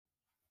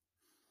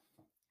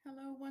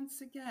Hello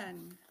once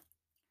again.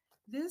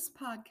 This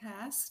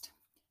podcast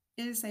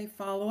is a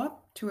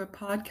follow-up to a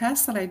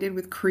podcast that I did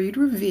with Kreed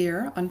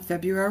Revere on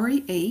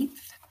February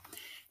 8th.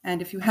 And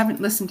if you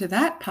haven't listened to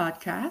that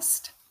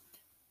podcast,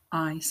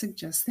 I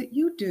suggest that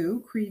you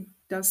do. Kreed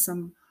does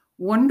some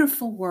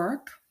wonderful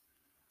work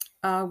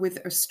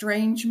with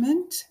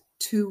estrangement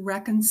to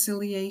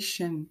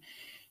reconciliation.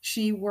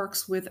 She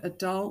works with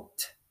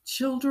adult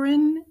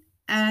children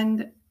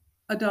and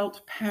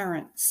adult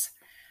parents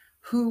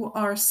who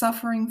are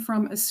suffering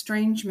from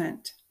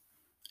estrangement.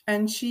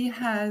 And she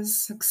has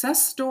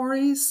success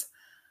stories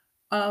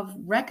of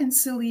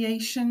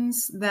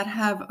reconciliations that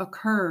have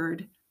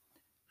occurred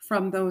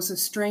from those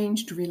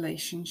estranged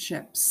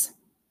relationships.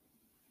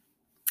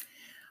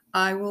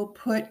 I will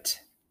put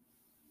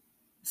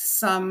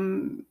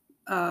some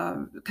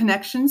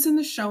connections in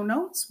the show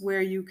notes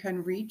where you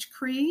can reach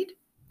Kreed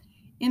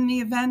in the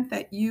event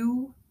that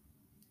you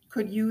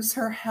could use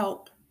her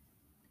help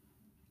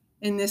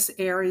in this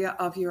area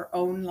of your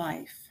own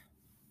life.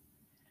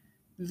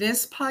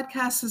 This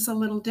podcast is a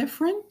little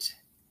different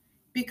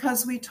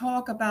because we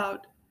talk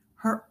about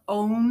her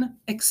own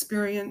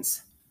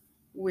experience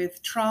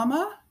with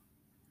trauma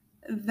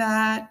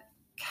that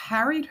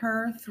carried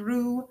her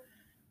through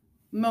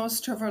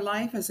most of her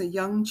life as a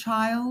young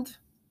child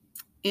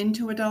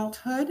into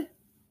adulthood,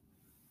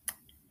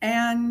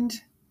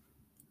 and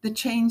the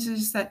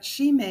changes that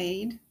she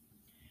made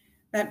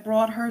that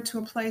brought her to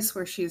a place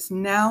where she is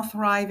now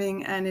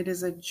thriving, and it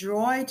is a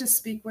joy to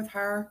speak with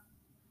her.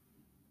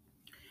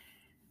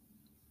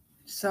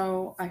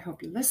 So I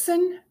hope you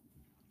listen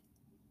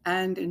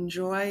and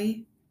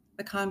enjoy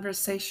the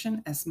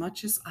conversation as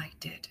much as I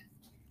did.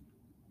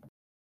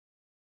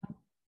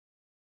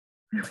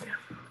 There we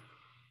go.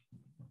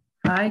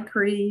 Hi,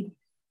 Kreed.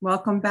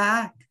 Welcome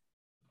back.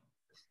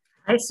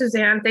 Hi,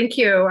 Suzanne. Thank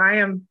you. I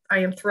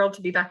am thrilled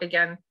to be back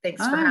again.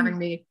 Thanks for having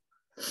me.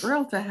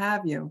 Thrilled to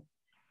have you.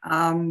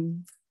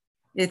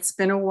 It's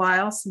been a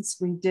while since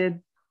we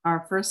did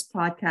our first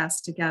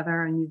podcast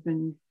together, and you've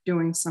been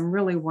doing some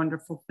really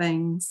wonderful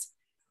things.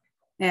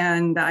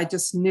 And I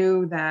just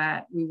knew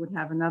that we would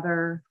have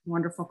another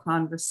wonderful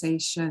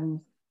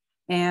conversation.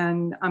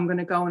 And I'm going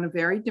to go in a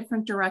very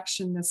different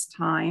direction this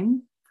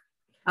time.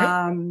 Okay.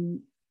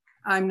 I'm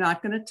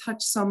not going to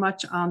touch so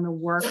much on the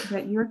work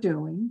that you're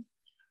doing,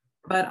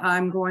 but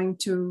I'm going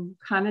to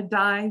kind of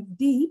dive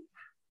deep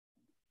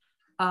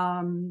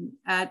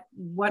at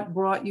what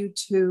brought you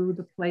to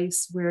the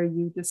place where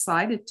you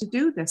decided to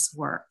do this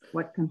work,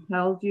 what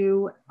compelled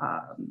you,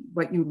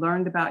 what you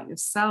learned about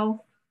yourself.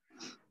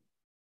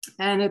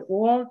 And it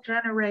all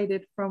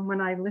generated from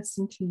when I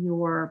listened to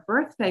your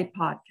birthday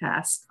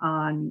podcast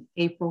on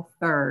April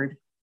 3rd.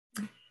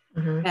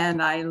 Mm-hmm.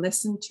 And I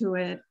listened to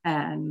it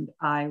and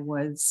I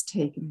was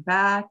taken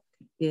back.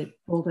 It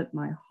pulled at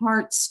my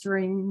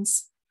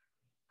heartstrings.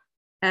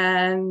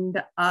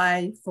 And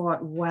I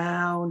thought,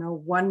 wow, no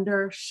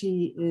wonder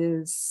she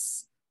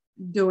is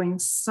doing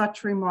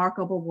such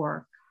remarkable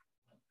work.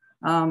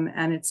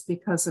 And it's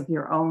because of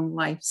your own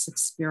life's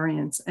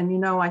experience. And, you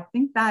know, I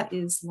think that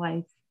is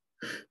like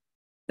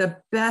the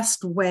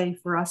best way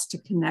for us to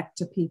connect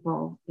to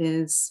people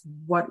is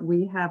what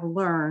we have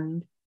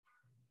learned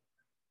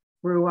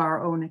through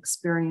our own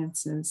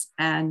experiences.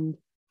 And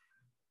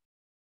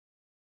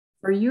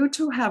for you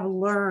to have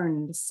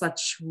learned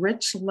such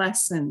rich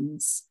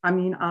lessons, I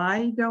mean,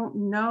 I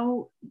don't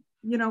know,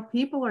 you know,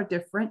 people are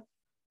different.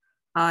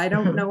 I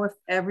don't know if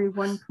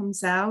everyone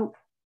comes out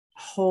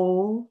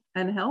whole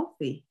and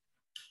healthy,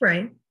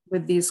 right,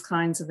 with these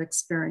kinds of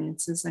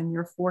experiences. And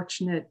you're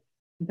fortunate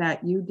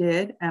that you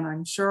did. And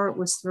I'm sure it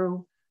was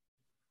through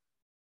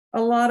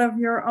a lot of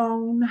your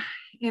own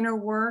inner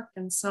work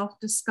and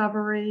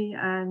self-discovery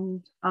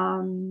and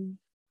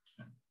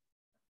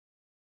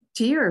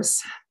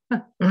tears.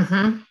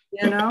 Mm-hmm.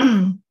 You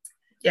know?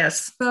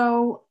 Yes.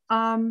 So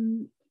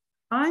I'm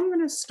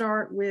going to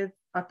start with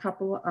a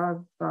couple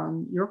of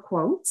your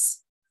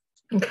quotes.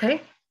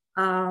 Okay.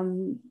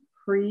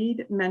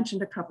 Kreed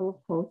mentioned a couple of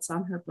quotes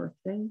on her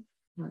birthday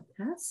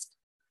podcast.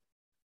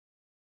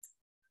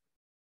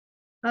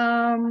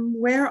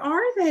 Where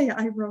are they?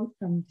 I wrote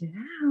them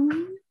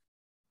down.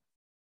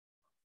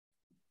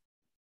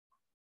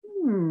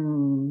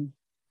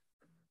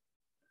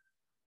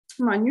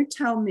 Come on, you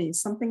tell me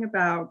something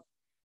about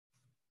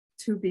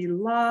to be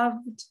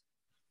loved.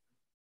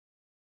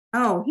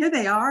 Oh, here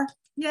they are.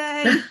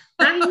 Yay.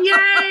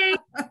 Yay.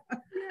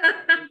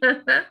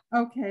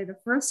 Okay, the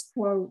first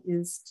quote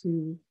is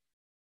to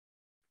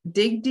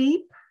dig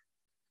deep,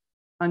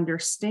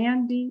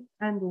 understand deep,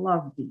 and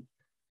love deep.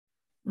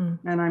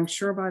 And I'm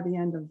sure by the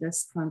end of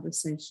this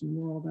conversation,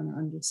 we're all going to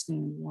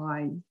understand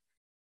why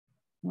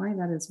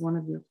that is one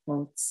of your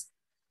quotes.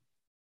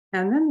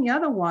 And then the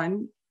other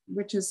one,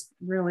 which is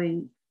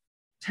really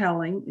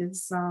telling,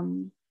 is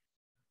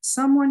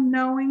someone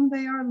knowing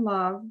they are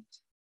loved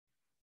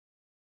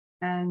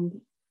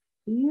and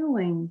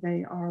feeling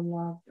they are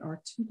loved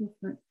are two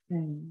different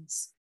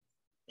things.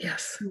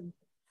 Yes.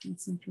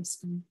 That's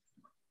interesting.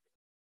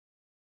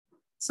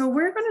 So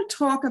we're going to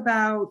talk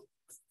about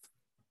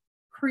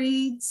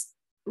Kreed's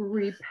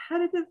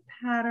repetitive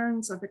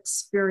patterns of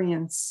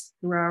experience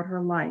throughout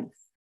her life,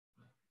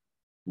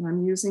 and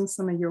I'm using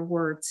some of your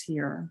words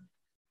here,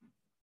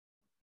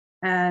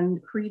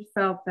 and Kreed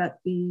felt that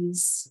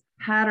these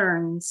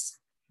patterns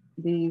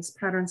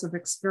of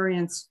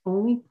experience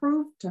only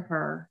proved to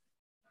her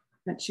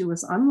that she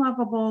was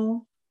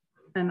unlovable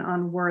and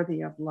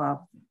unworthy of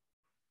love.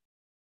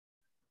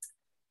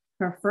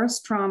 Her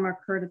first trauma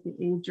occurred at the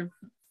age of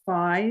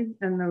 5,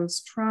 and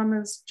those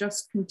traumas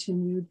just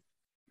continued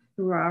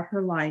throughout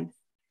her life.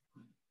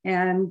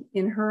 And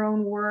in her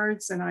own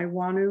words, and I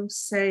want to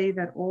say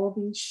that all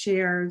these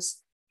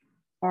shares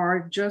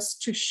are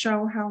just to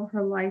show how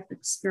her life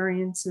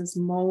experiences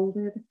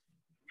molded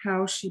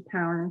how she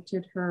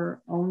parented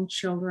her own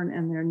children,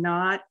 and they're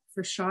not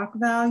for shock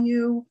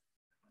value,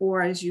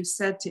 or as you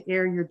said, to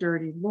air your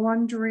dirty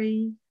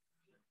laundry.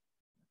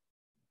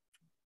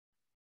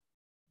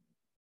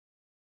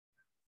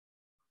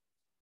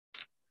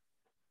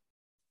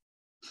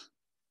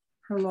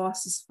 Her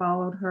losses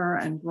followed her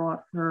and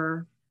brought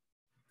her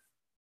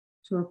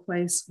to a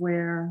place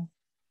where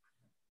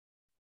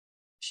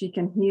she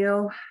can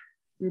heal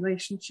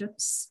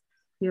relationships,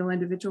 heal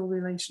individual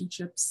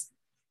relationships,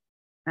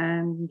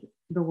 and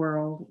the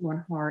world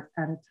one heart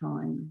at a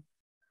time.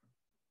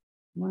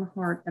 One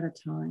heart at a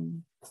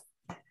time.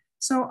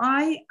 So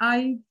I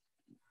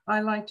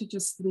like to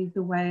just lead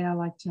the way. I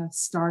like to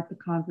start the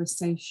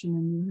conversation,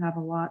 and you have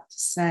a lot to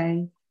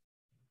say.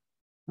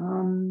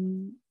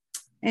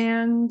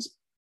 And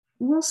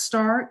we'll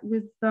start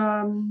with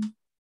the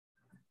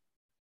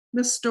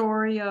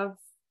story of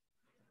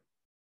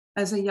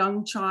as a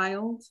young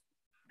child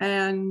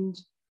and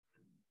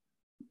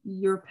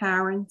your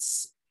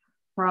parents'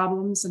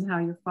 problems and how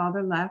your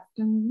father left.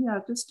 And yeah,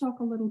 just talk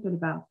a little bit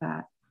about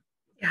that.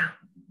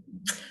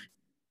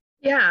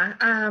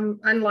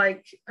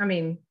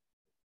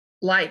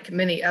 Like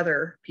many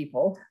other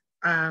people,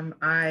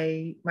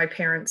 my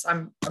parents,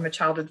 I'm a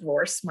child of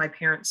divorce. My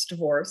parents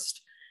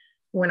divorced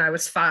when I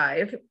was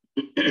 5.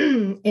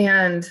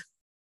 And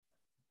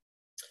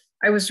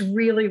I was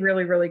really,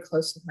 really, really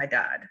close with my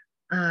dad.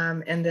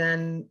 And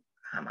then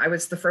I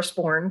was the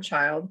firstborn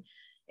child,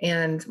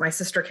 and my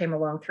sister came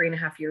along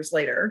 3.5 years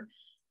later.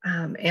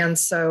 And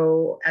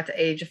so at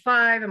the age of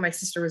 5, and my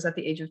sister was at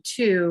the age of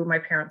 2, my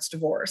parents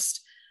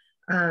divorced.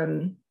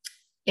 And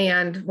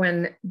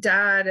when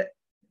dad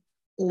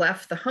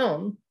left the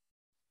home,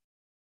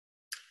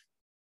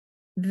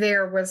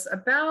 there was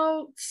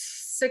about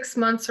 6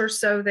 months or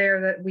so there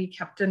that we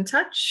kept in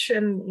touch,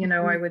 and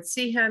I would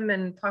see him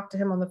and talk to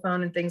him on the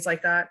phone and things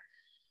like that.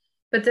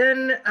 But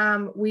then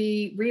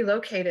we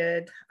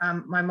relocated.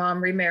 My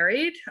mom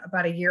remarried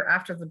about a year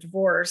after the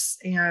divorce,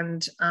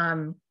 and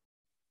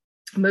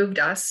moved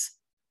us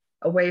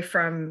away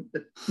from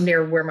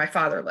near where my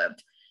father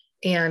lived.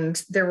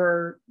 And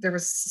there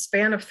was a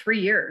span of 3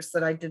 years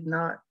that I did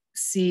not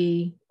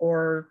see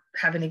or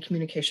have any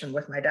communication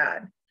with my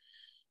dad.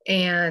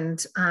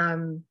 And I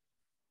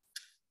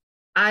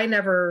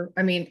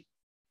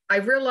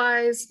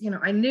realized,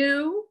 I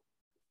knew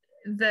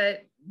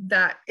that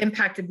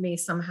impacted me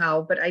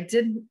somehow, but I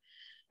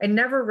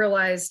never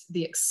realized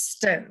the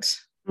extent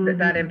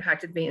that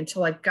impacted me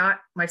until I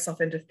got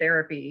myself into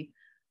therapy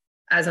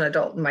as an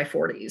adult in my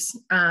 40s,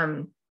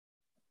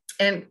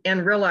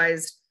 and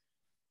realized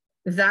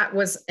that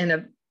was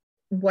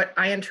what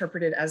I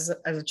interpreted as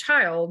a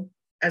child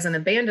as an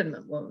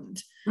abandonment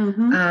wound.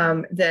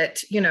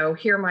 That,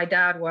 here my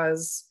dad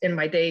was in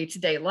my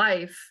day-to-day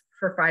life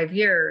for 5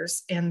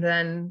 years, and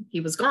then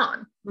he was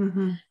gone.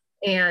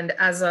 And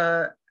as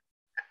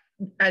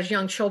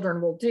young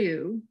children will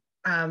do,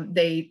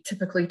 they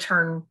typically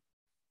turn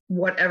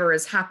whatever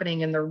is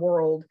happening in their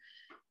world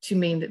to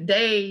mean that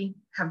they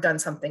have done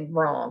something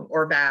wrong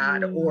or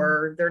bad,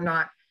 or they're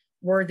not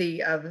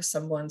worthy of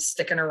someone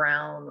sticking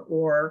around,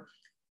 or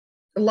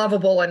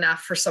lovable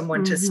enough for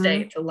someone to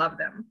stay to love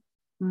them.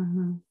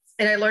 And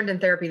I learned in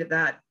therapy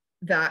that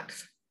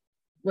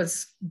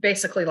was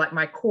basically like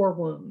my core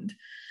wound.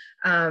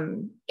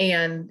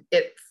 And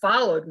it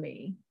followed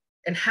me,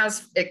 and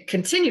it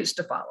continues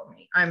to follow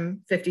me.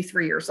 I'm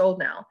 53 years old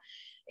now,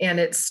 and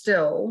it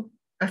still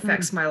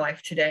affects my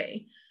life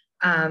today.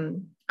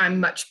 I'm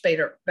much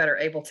better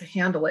able to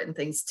handle it and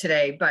things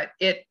today, but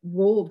it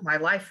ruled my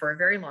life for a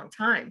very long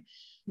time.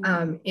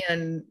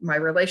 In my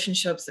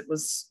relationships, it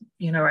was,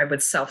 I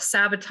would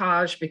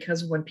self-sabotage,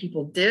 because when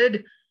people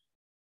did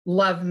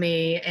love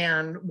me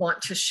and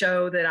want to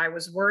show that I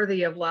was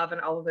worthy of love and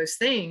all of those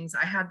things,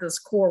 I had this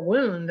core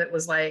wound that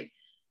was like,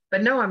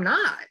 but no, I'm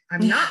not,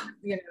 I'm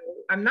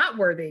not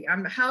worthy.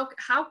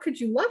 How could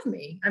you love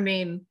me?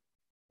 And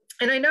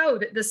I know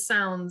that this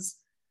sounds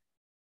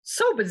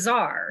so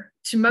bizarre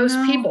to most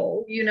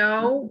people, it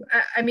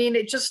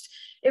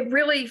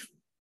really,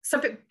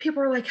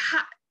 people are like,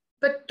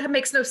 but that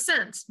makes no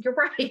sense. You're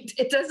right.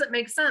 It doesn't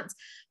make sense.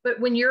 But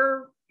when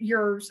your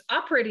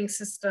operating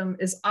system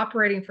is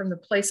operating from the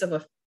place of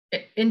an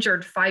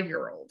injured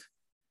 5-year-old,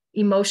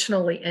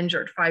 emotionally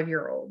injured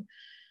 5-year-old,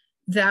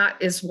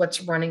 that is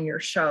what's running your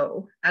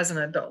show as an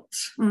adult.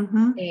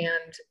 Mm-hmm.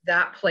 And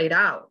that played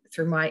out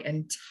through my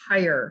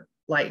entire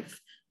life,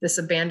 this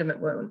abandonment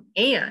wound.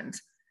 And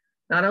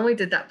not only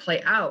did that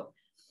play out,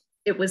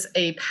 it was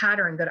a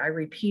pattern that I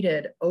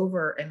repeated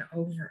over and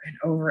over and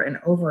over and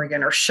over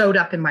again, or showed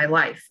up in my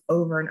life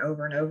over and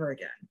over and over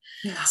again.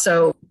 Yeah.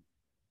 So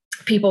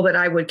people that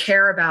I would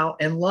care about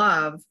and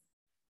love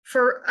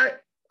for a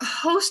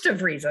host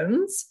of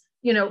reasons,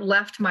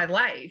 left my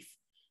life.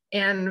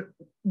 And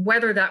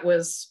whether that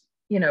was,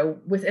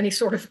 with any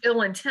sort of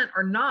ill intent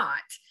or not,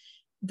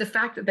 the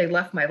fact that they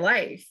left my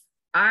life,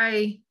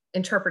 I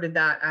interpreted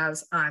that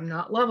as I'm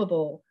not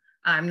lovable.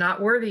 I'm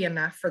not worthy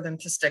enough for them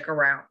to stick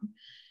around.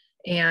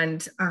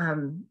 And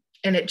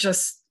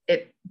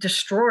it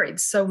destroyed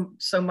so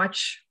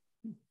much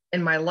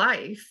in my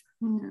life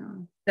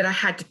that I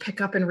had to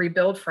pick up and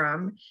rebuild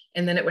from.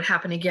 And then it would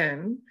happen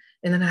again.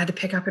 And then I had to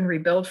pick up and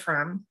rebuild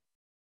from.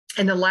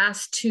 And the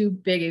last two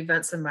big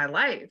events in my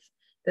life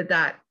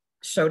that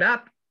showed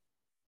up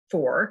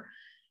for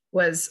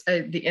was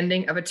the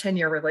ending of a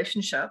 10-year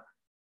relationship.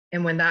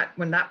 And when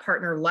that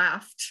partner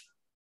left,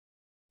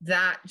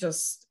 that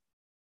just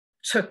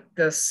took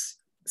this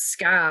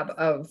scab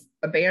of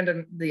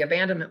the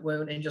abandonment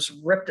wound and just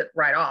ripped it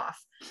right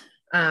off.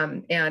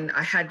 And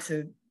I had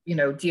to,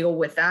 deal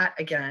with that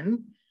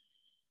again.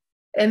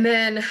 And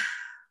then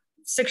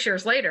 6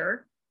 years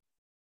later,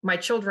 my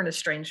children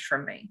estranged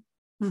from me.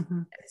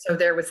 Mm-hmm. So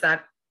there was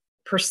that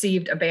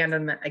perceived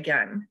abandonment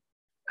again,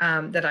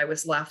 that I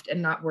was left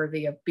and not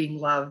worthy of being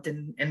loved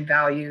and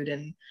valued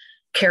and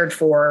cared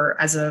for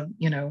as a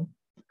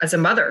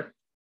mother.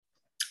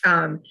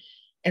 And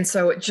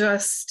so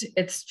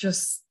it's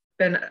just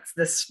been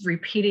this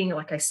repeating,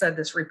 like I said,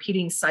 this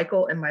repeating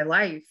cycle in my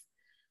life.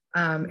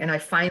 And I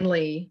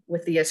finally,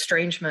 with the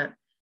estrangement,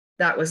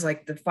 that was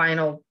like the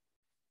final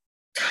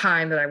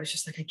time that I was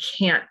just like,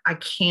 I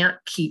can't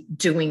keep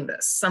doing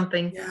this.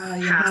 Something. Yeah,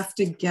 you have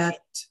to get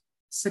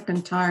sick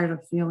and tired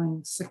of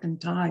feeling sick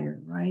and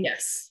tired, right?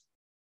 Yes.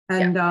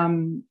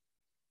 And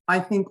I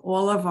think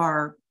all of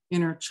our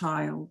inner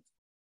child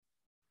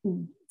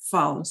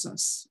follows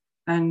us,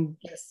 and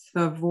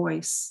the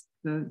voice,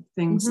 the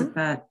things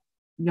that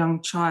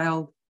young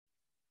child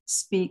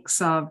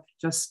speaks of,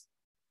 just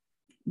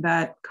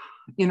that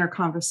inner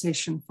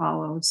conversation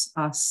follows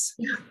us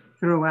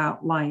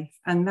throughout life.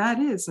 And that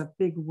is a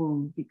big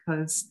wound,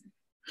 because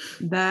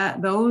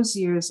those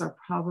years are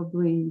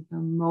probably the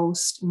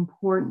most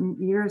important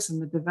years in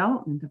the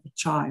development of a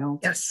child.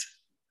 Yes.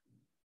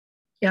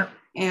 Yeah.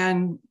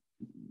 And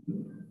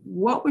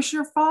what was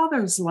your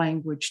father's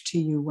language to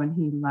you when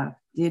he left?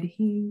 Did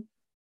he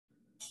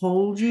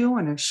hold you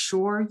and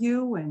assure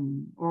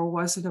you, or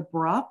was it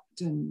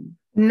abrupt? And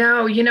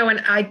no,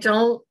 and I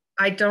don't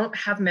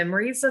have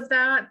memories of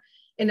that.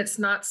 And it's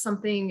not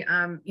something,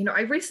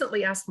 I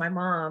recently asked my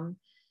mom,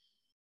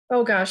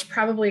 oh gosh,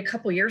 probably a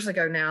couple years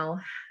ago now,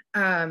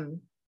 why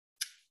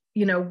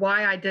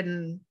I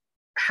didn't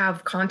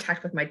have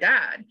contact with my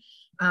dad.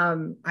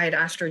 I had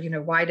asked her,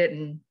 why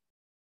didn't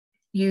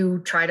you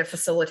try to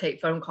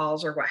facilitate phone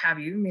calls or what have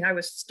you? I mean, I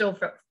was still,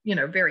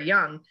 very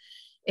young.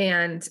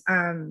 And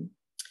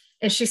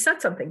she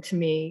said something to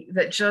me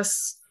that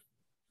just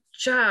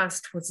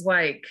was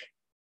like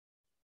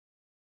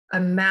a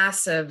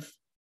massive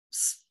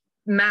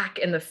smack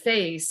in the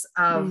face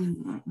of,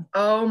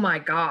 oh my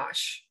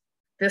gosh,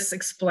 this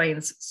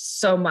explains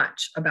so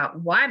much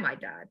about why my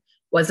dad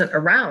wasn't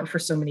around for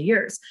so many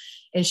years.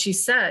 And she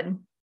said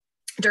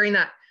during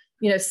that,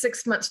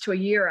 6 months to a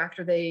year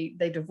after they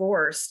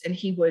divorced, and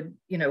he would,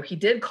 he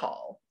did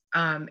call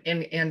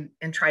and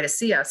try to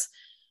see us.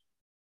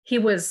 He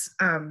was,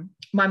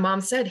 my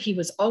mom said he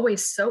was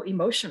always so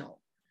emotional.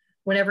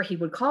 Whenever he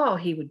would call,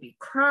 he would be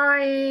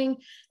crying,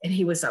 and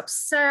he was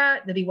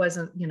upset that he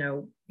wasn't,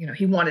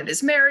 he wanted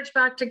his marriage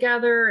back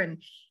together,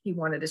 and he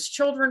wanted his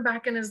children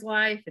back in his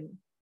life, and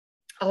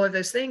all of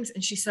those things.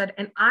 And she said,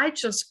 and I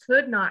just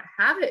could not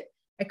have it.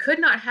 I could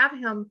not have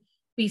him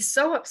be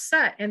so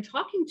upset and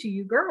talking to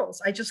you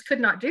girls. I just could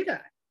not do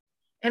that.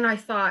 And I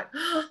thought,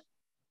 oh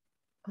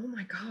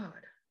my God,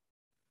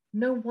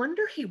 no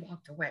wonder he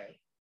walked away.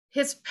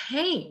 His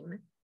pain,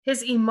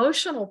 his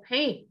emotional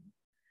pain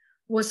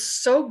was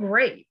so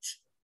great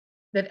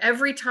that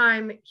every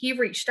time he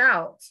reached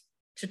out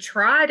to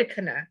try to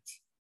connect,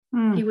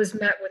 he was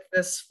met with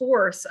this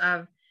force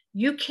of,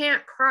 you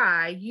can't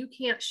cry, you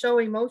can't show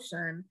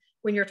emotion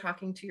when you're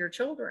talking to your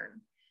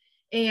children.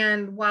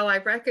 And while I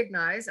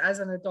recognize as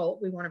an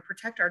adult, we want to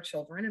protect our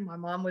children, and my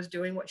mom was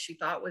doing what she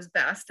thought was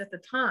best at the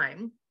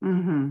time,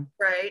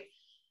 right?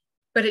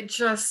 But it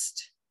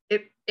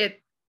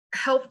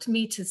helped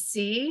me to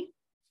see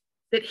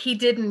that he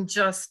didn't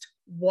just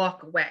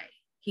walk away.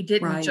 He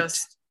didn't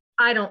just,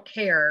 I don't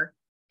care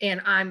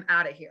and I'm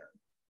out of here,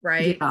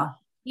 right? Yeah.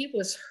 He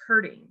was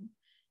hurting.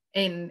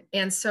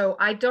 And so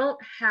I don't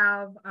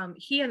have,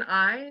 he and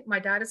I, my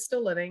dad is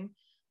still living,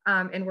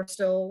 and we're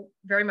still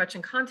very much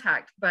in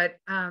contact, but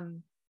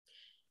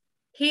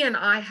he and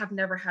I have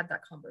never had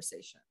that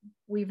conversation.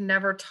 We've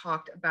never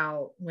talked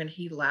about when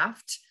he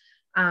left.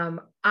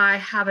 I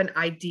have an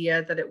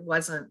idea that it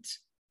wasn't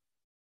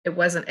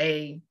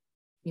a,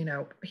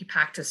 he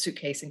packed his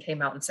suitcase and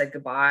came out and said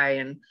goodbye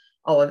and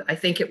I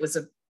think it was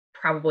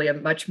probably a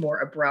much more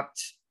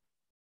abrupt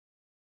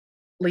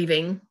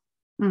leaving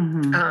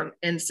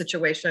and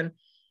situation.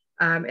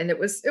 And it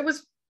was,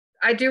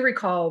 I do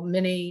recall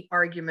many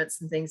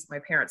arguments and things my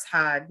parents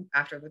had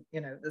after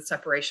the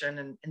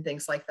separation and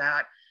things like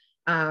that.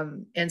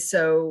 And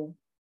so,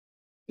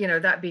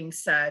 that being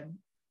said,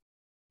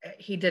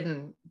 he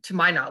didn't, to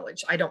my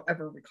knowledge, I don't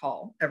ever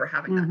recall ever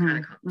having that kind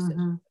of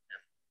conversation.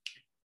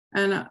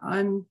 And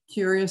I'm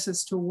curious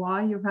as to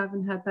why you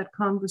haven't had that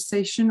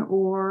conversation,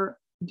 or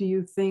do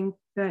you think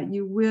that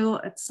you will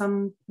at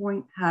some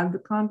point have the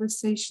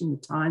conversation?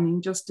 The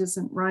timing just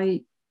isn't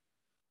right,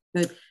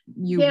 that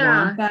you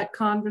want that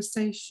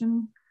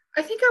conversation?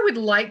 I think I would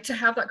like to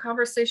have that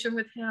conversation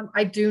with him.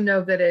 I do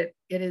know that it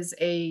is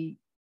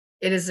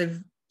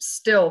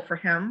still for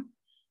him,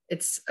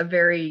 it's a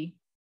very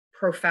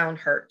profound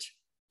hurt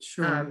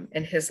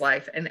in his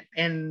life.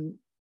 And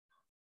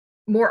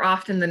more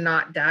often than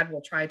not, Dad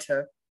will try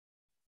to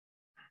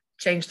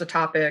change the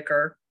topic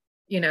or,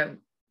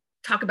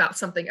 talk about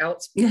something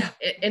else. Yeah.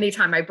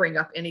 Anytime I bring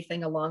up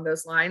anything along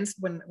those lines,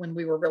 when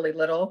we were really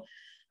little,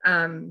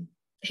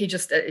 it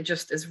just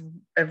is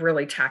a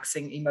really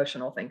taxing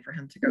emotional thing for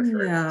him to go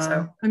through. Yeah.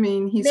 So I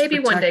mean, he's maybe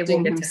one day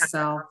we'll get himself. to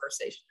have that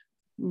conversation.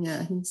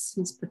 Yeah,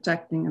 he's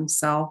protecting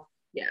himself.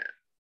 Yeah.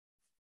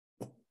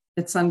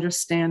 It's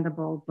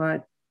understandable,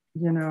 but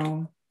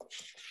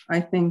I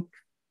think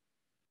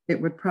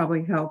it would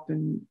probably help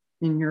in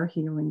your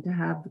healing to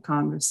have the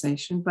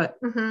conversation, but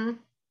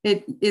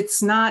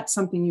it's not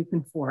something you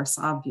can force,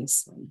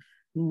 obviously.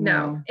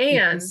 No.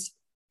 And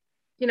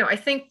I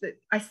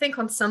think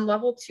on some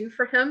level too,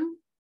 for him,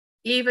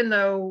 even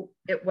though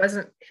it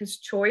wasn't his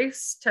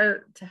choice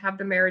to have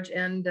the marriage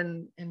end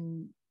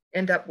and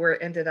end up where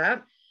it ended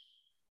up,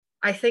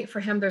 I think for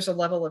him there's a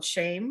level of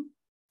shame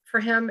for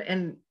him,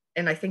 and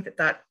I think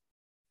that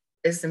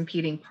is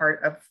impeding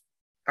part of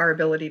our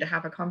ability to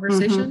have a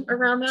conversation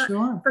around that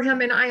for him.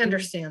 And I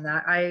understand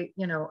that. I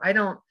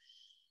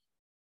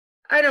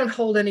don't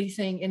hold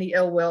any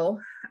ill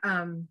will,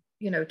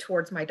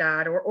 towards my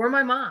dad or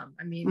my mom.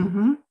 I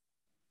mean,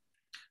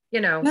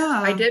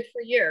 I did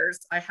for years.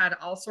 I had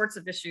all sorts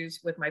of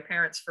issues with my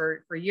parents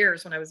for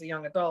years when I was a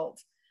young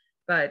adult,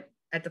 but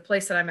at the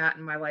place that I'm at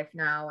in my life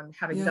now, and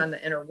having done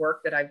the inner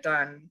work that I've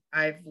done,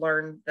 I've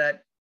learned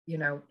that,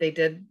 they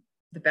did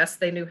the best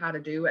they knew how to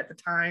do at the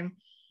time.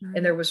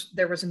 And there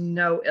was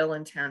no ill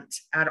intent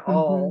at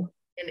all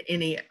in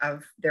any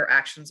of their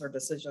actions or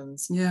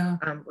decisions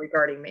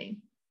regarding me.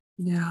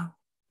 Yeah.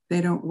 They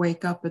don't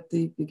wake up at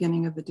the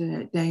beginning of the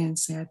day and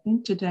say, I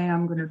think today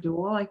I'm going to do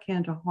all I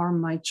can to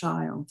harm my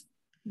child.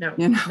 No,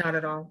 not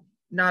at all.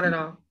 Not at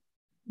all.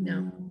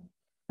 No.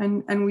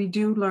 And we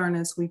do learn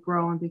as we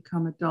grow and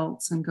become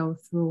adults and go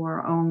through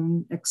our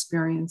own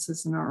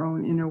experiences and our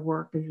own inner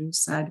work, as you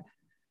said.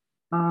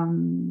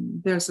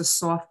 There's a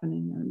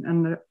softening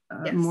and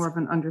more of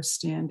an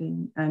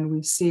understanding, and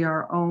we see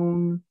our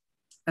own,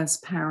 as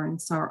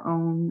parents, our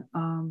own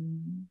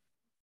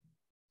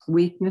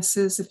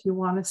weaknesses, if you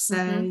want to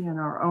say, and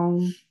our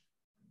own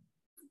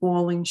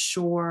falling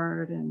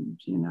short, and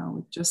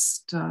it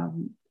just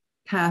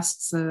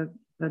casts a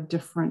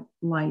different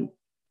light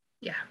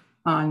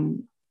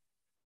on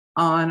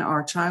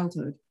our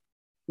childhood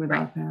with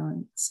our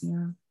parents.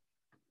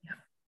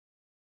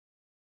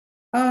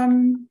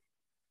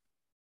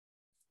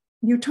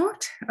 You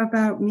talked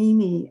about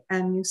Mimi,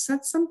 and you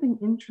said something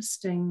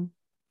interesting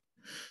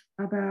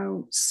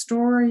about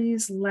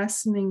stories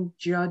lessening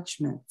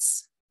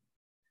judgments.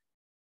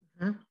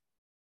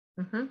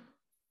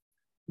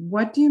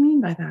 What do you mean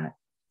by that?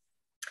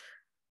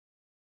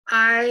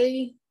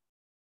 I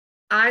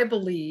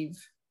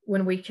believe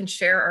when we can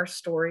share our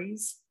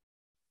stories,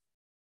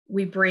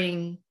 we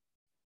bring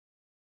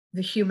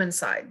the human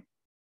side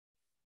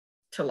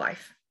to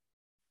life.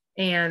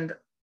 And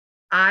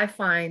I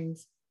find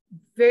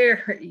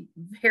very,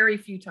 very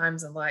few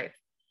times in life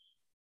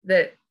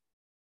that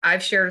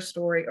I've shared a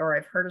story or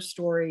I've heard a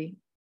story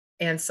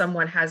and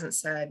someone hasn't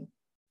said,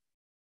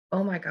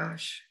 oh my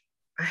gosh,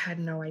 I had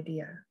no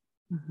idea.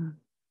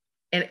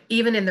 And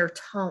even in their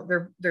tone,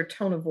 their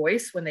tone of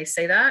voice, when they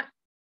say that,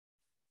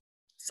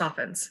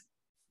 softens,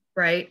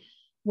 right?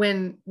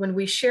 When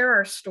we share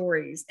our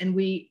stories, and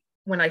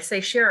when I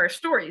say share our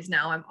stories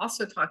now, I'm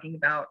also talking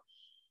about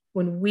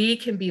when we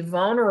can be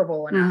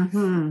vulnerable enough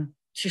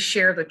to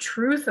share the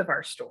truth of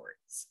our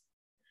stories.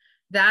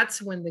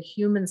 That's when the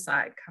human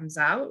side comes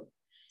out,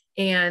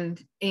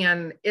 and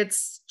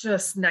it's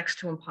just next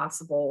to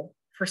impossible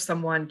for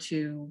someone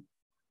to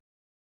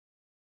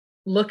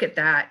look at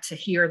that, to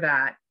hear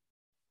that,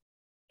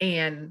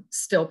 and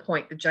still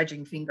point the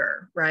judging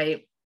finger,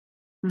 right?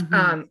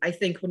 I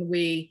think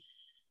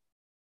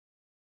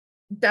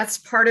that's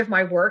part of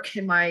my work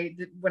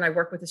when I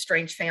work with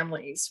estranged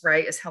families,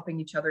 right, is helping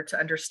each other to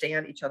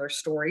understand each other's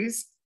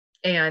stories.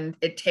 And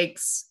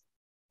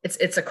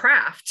it's a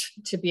craft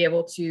to be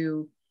able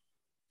to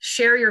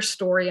share your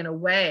story in a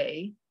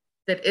way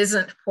that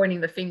isn't pointing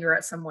the finger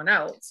at someone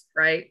else,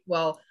 right?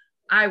 Well,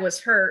 I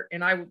was hurt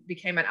and I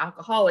became an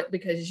alcoholic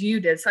because you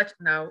did such.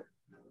 No,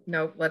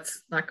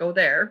 let's not go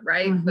there,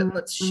 right? Mm-hmm, But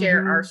let's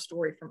share our mm-hmm,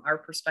 story from our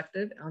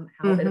perspective on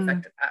how it mm-hmm,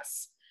 affected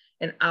us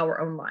in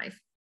our own life.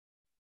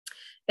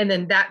 And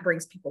then that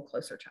brings people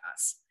closer to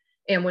us.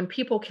 And when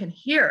people can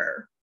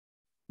hear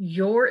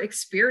your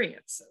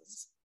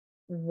experiences,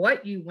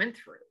 what you went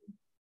through,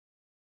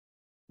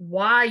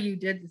 why you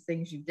did the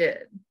things you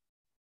did,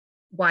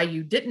 why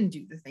you didn't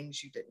do the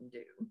things you didn't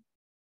do,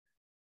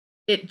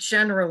 it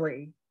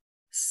generally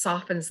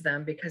softens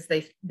them, because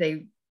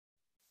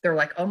they're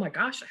like, oh my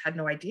gosh, I had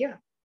no idea.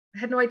 I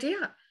had no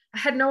idea. I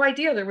had no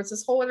idea there was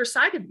this whole other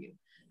side of you.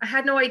 I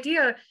had no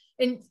idea.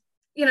 And,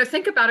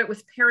 think about it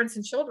with parents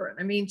and children.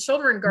 I mean,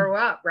 children grow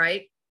up,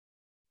 right?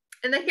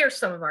 And they hear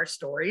some of our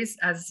stories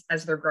as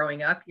they're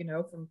growing up,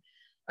 from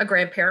a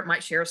grandparent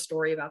might share a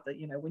story about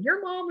when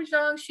your mom was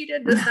young, she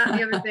did this, that, and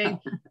the other thing,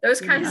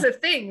 those kinds of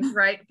things,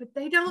 right? But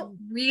they don't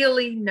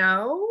really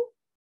know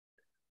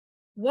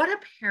what a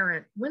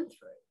parent went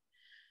through.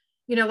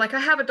 Like I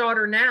have a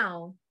daughter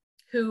now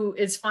who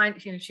is fine.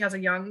 She has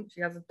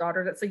a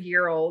daughter that's a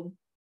year old,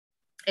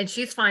 and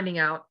she's finding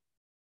out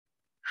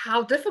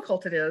how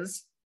difficult it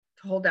is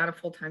to hold down a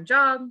full-time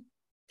job,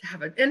 to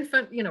have an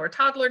infant, a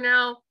toddler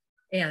now,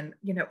 and,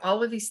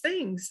 all of these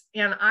things.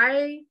 And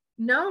I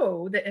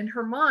know that in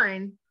her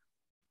mind,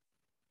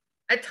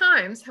 at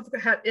times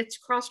it's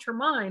crossed her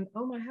mind,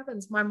 oh my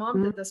heavens, my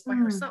mom did this by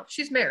herself.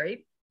 She's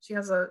married. She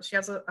has a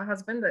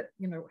husband that,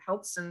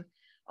 helps and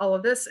all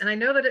of this. And I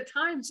know that at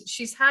times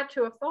she's had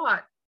to have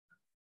thought,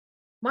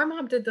 my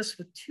mom did this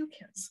with 2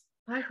 kids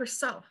by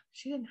herself.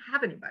 She didn't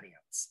have anybody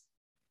else.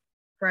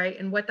 Right.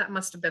 And what that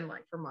must have been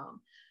like for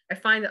mom. I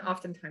find that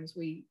oftentimes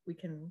we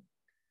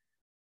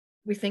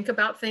think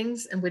about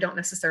things and we don't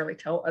necessarily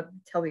tell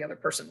the other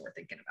person we're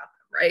thinking about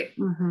them. Right.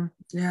 mm-hmm.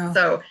 Yeah.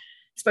 So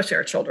especially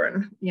our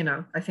children,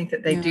 I think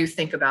that they do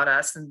think about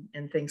us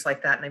and things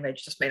like that. And they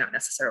may not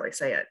necessarily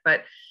say it,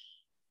 but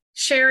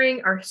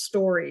sharing our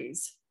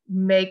stories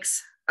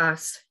makes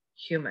us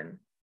human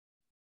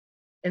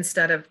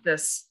instead of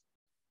this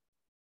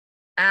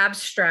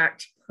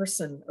abstract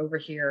person over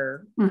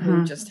here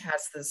who just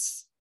has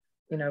this,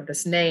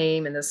 this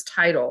name and this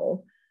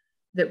title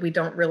that we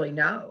don't really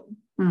know.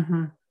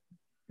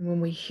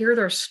 When we hear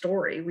their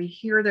story, we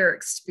hear their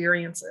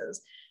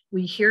experiences,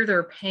 we hear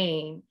their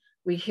pain,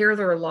 we hear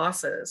their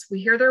losses,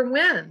 we hear their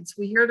wins,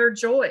 we hear their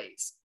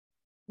joys.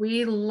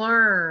 We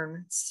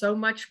learn so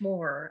much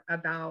more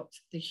about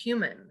the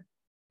human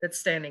that's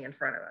standing in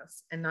front of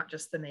us and not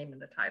just the name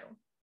and the title.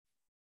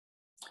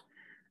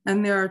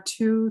 And there are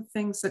 2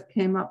 things that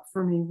came up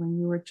for me when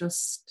you were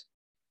just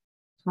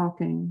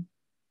talking.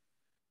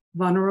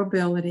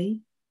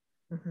 Vulnerability,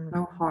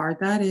 how hard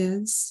that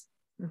is,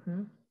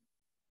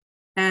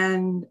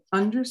 and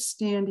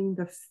understanding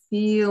the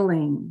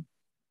feeling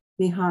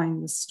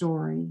behind the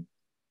story.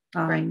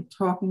 Right.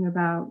 Talking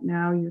about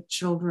now your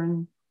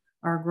children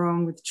are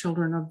grown with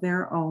children of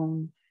their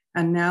own,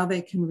 and now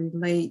they can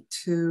relate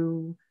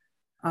to,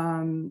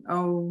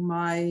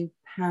 my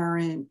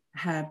parent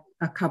had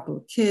a couple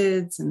of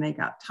kids and they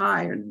got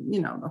tired,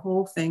 the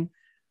whole thing.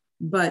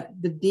 But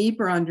the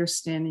deeper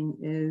understanding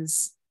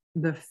is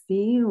the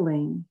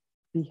feeling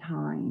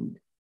behind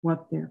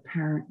what their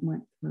parent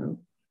went through.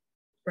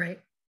 Right.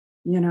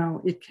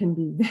 It can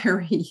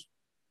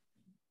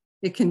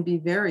be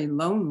very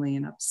lonely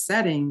and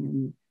upsetting.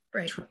 And,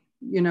 right.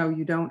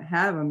 You don't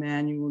have a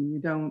manual, you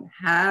don't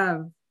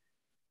have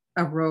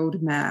a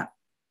roadmap.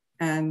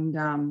 And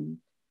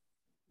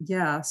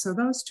so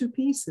those 2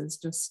 pieces,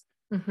 just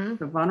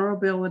the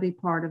vulnerability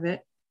part of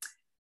it.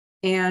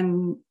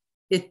 And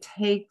it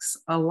takes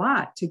a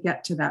lot to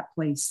get to that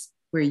place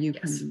where you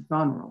can be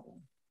vulnerable,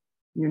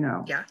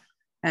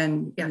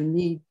 and you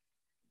need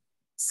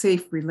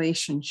safe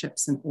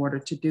relationships in order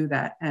to do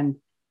that. And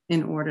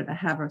in order to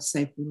have a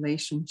safe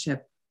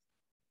relationship,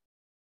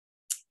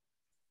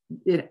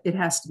 it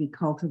has to be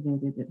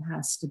cultivated. It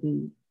has to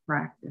be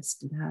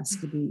practiced. It has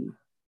to be,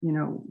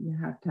 you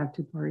have to have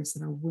 2 parties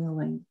that are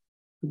willing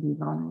to be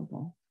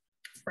vulnerable.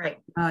 Right.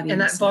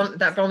 And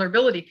that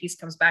vulnerability piece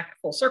comes back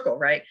full circle,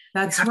 right?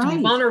 That's you have right. to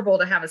be vulnerable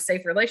to have a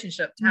safe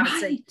relationship. To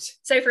have a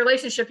safe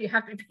relationship, you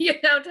have to be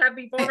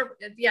be vulnerable.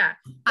 Yeah.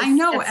 I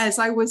know. As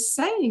I was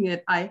saying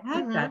it, I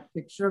had that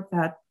picture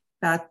of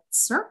that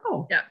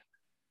circle. Yeah.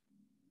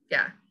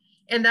 Yeah.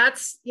 And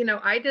that's,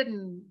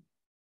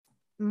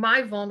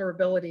 my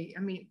vulnerability. I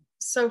mean,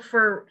 so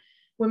for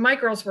when my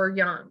girls were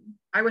young,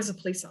 I was a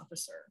police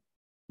officer.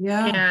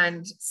 Yeah.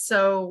 And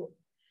so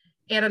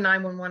and a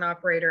 911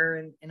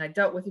 operator, and I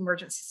dealt with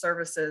emergency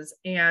services.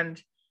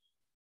 And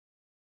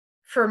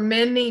for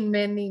many,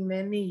 many,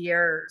 many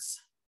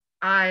years,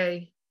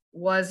 I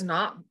was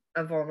not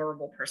a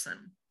vulnerable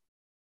person.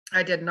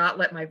 I did not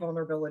let my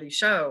vulnerability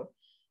show,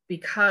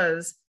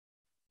 because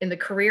in the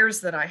careers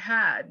that I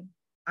had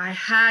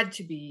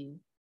to be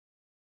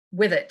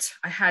with it.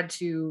 I had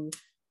to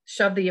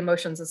shove the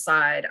emotions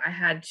aside. I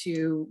had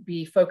to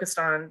be focused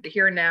on the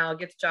here and now,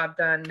 get the job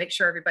done, make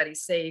sure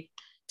everybody's safe,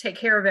 take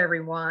care of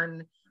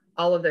everyone,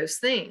 all of those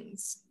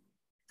things.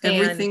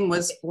 Everything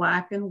was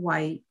black and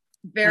white.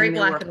 Very and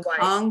black and white.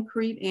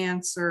 Concrete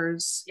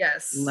answers.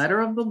 Yes.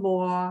 Letter of the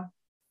law.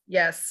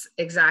 Yes,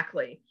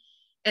 exactly.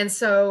 And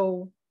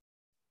so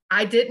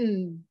I did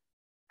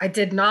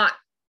not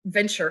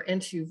venture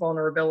into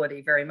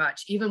vulnerability very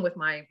much, even with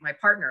my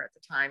partner at the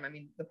time. I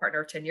mean, the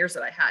partner of 10 years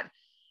that I had,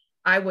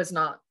 I was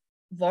not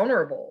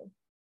vulnerable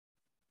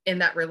in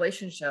that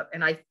relationship.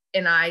 And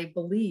I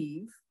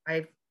believe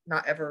I've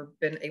not ever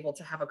been able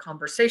to have a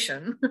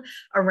conversation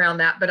around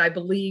that, but I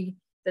believe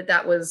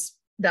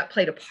that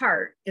played a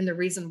part in the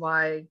reason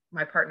why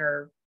my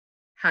partner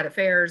had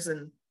affairs.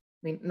 And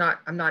I mean,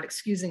 I'm not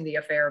excusing the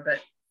affair, but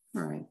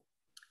right.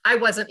 I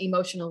wasn't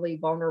emotionally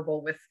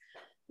vulnerable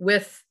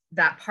with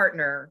that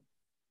partner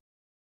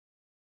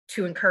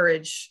to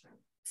encourage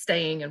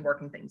staying and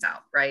working things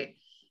out. Right.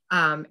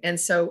 And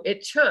so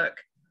it took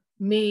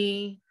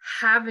me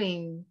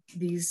having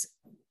these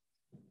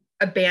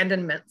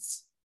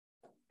abandonments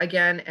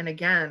again and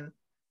again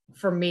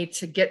for me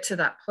to get to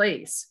that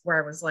place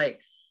where I was like,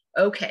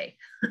 okay,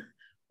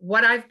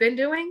 what I've been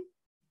doing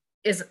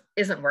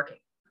isn't working.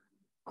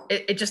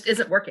 It just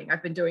isn't working.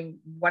 I've been doing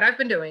what I've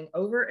been doing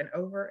over and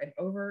over and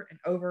over and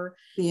over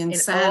the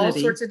insanity. In all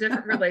sorts of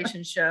different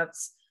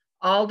relationships,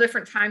 all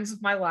different times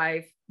of my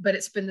life, but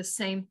it's been the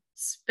same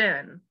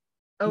spin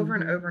over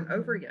and over and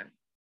over again.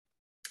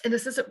 And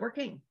this isn't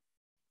working.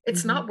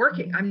 It's not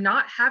working. I'm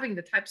not having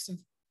the types of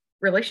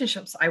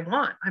relationships I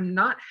want. I'm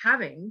not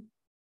having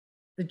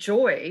the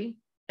joy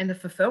and the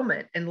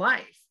fulfillment in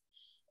life.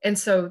 And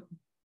so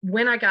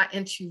when I got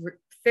into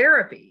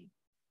therapy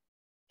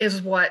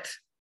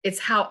it's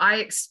how I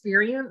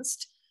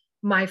experienced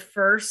my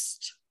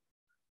first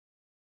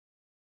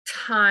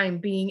time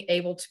being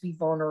able to be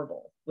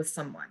vulnerable with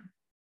someone,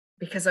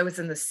 because I was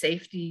in that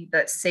safe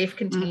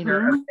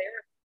container of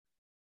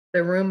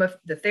therapy,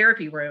 the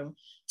therapy room,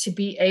 to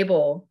be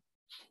able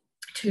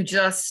to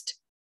just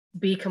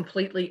be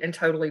completely and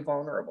totally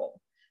vulnerable.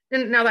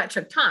 And now that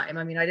took time.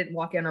 I mean, I didn't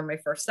walk in on my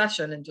first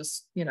session and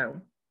just,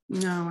 no,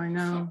 I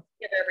know,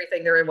 give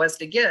everything there was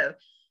to give,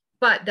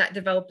 but that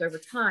developed over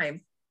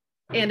time.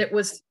 And it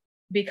was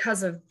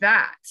because of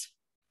that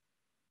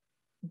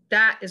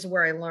is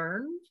where I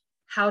learned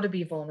how to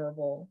be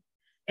vulnerable,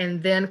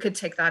 and then could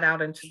take that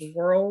out into the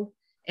world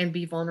and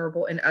be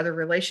vulnerable in other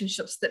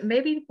relationships that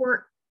maybe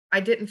I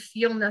didn't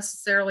feel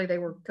necessarily they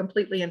were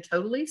completely and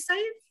totally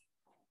safe,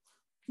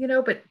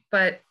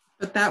 but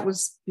that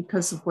was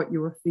because of what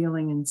you were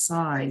feeling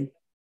inside.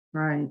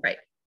 Right.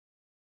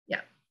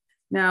 Yeah.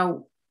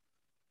 Now,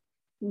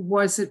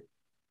 was it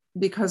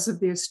because of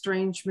the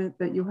estrangement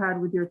that you had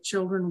with your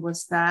children?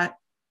 Was that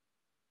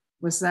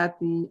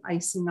the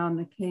icing on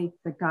the cake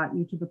that got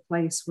you to the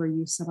place where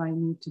you said, I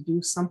need to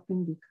do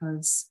something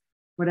because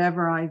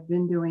whatever I've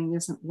been doing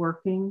isn't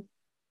working?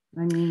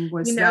 I mean,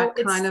 was that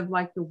kind of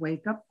like the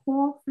wake up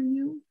call for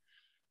you?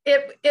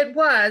 It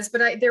was,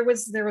 but there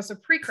was a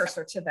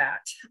precursor to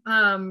that.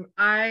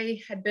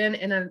 I had been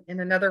in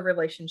another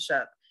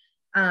relationship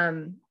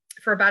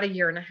for about 1.5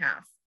 years,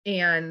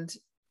 and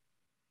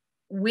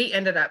we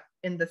ended up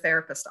in the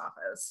therapist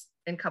office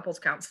in couples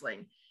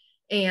counseling.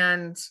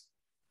 And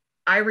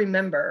I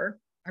remember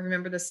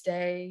this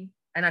day,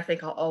 and I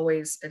think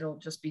it'll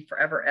just be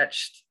forever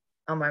etched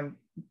in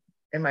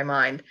my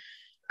mind.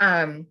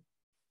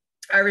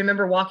 I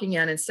remember walking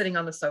in and sitting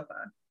on the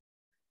sofa,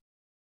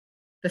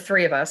 the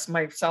three of us,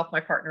 myself, my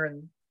partner,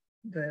 and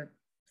the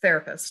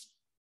therapist.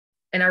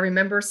 And I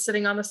remember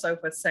sitting on the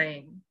sofa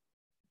saying,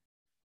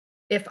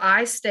 if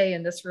I stay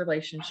in this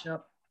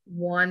relationship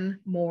one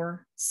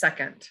more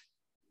second,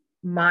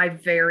 my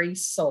very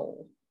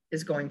soul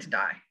is going to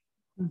die.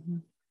 Mm-hmm.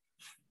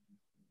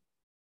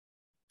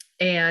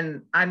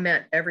 And I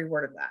meant every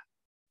word of that.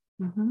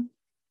 Mm-hmm.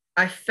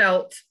 I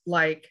felt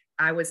like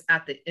I was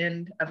at the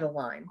end of the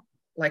line,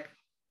 like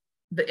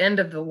the end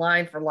of the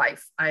line for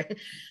life.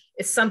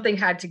 Something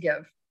had to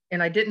give,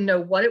 and I didn't know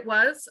what it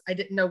was. I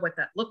didn't know what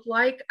that looked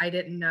like. I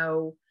didn't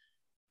know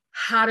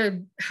how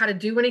to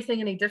do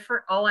anything any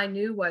different. All I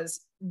knew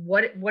was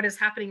what is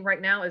happening right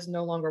now is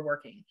no longer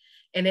working,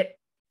 and it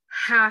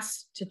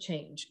has to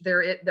change.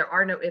 There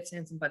are no ifs,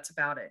 ands, and buts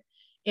about it.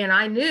 And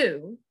I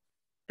knew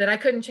that I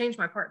couldn't change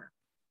my partner.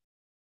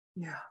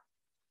 Yeah.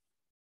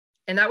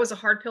 And that was a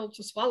hard pill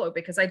to swallow,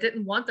 because I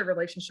didn't want the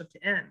relationship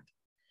to end.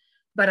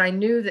 But I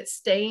knew that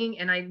staying,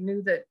 and I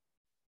knew that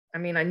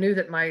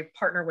my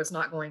partner was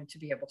not going to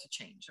be able to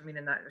change. I mean,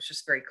 and that was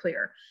just very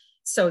clear.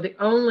 So the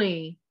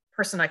only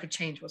person I could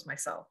change was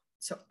myself.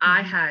 So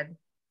I had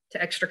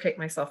to extricate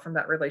myself from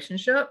that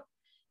relationship.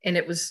 And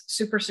it was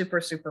super, super,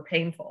 super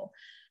painful.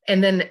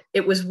 And then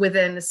it was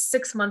within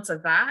 6 months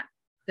of that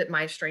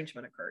my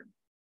estrangement occurred.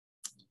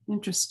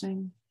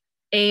 Interesting.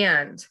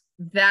 And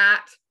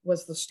that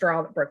was the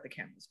straw that broke the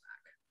camel's back.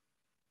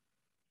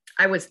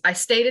 I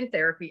stayed in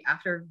therapy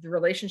after the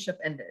relationship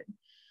ended.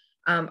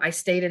 I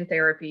stayed in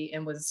therapy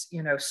and was,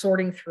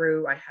 sorting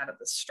through. I had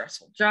this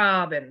stressful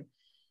job, and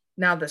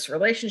now this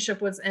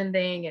relationship was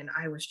ending, and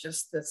I was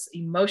just this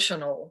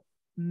emotional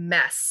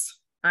mess.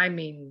 I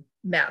mean,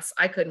 mess.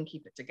 I couldn't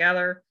keep it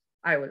together.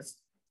 I was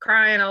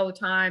crying all the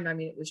time. I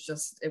mean, it was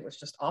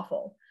just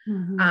awful.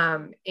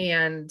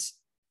 And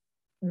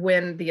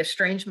when the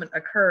estrangement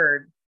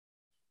occurred,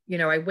 you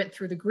know, I went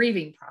through the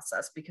grieving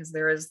process, because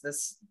there is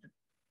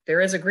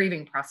a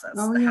grieving process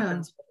that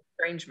happens with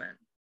estrangement.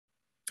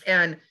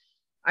 And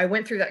I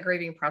went through that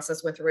grieving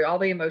process, went through all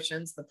the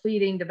emotions, the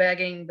pleading, the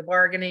begging, the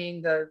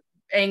bargaining, the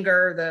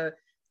anger,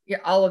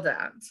 all of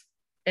that.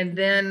 And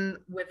then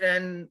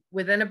within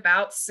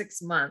about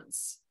 6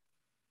 months,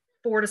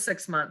 4 to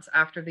 6 months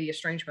after the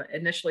estrangement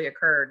initially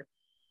occurred,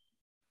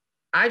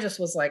 I just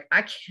was like,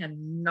 I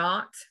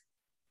cannot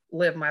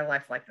live my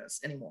life like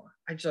this anymore.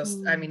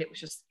 I mean, it was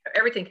just,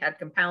 everything had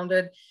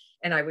compounded,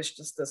 and I was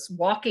just this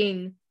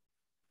walking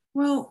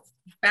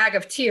bag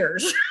of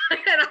tears.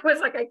 And I was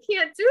like, I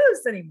can't do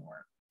this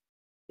anymore.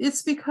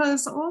 It's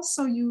because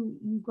also you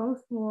go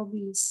through all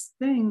these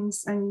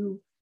things, and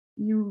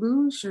you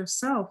lose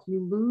yourself.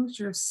 You lose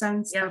your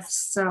sense of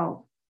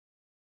self.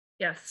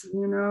 Yes.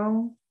 You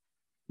know,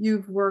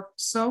 you've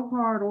worked so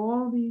hard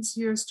all these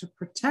years to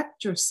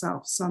protect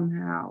yourself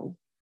somehow.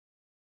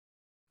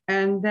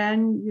 And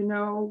then, you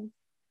know,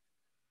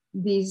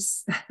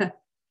 these,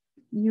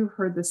 you've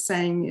heard the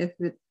saying,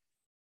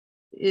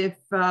 if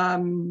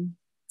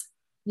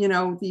you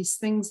know, these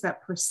things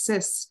that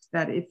persist,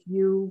 that if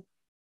you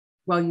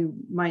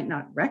might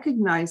not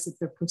recognize that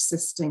they're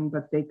persisting,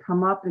 but they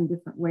come up in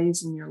different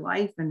ways in your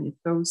life. And if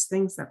those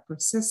things that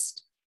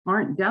persist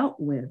aren't dealt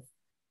with,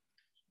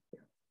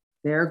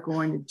 they're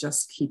going to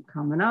just keep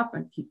coming up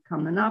and keep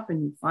coming up.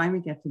 And you finally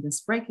get to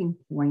this breaking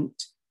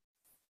point,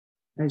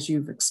 as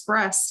you've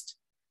expressed.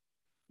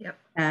 Yep.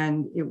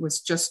 And it was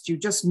just, you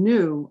just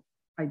knew,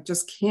 I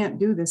just can't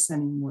do this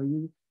anymore.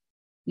 You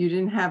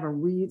didn't have a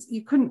reason,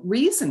 you couldn't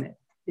reason it.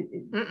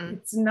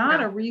 It's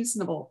not a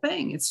reasonable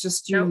thing. It's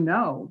just, you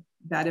know,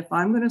 that if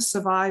I'm going to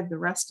survive the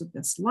rest of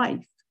this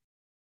life,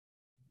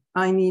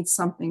 I need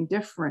something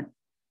different.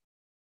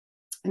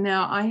 And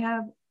now I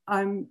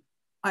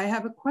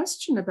have a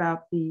question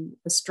about the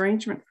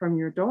estrangement from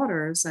your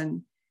daughters.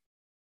 And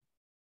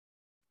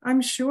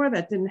I'm sure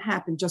that didn't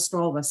happen just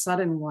all of a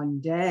sudden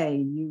one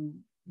day.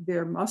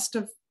 There must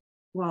have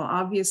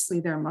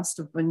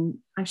been,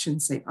 I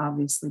shouldn't say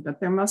obviously,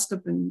 but there must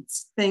have been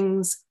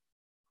things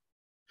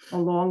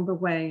along the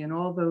way in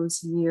all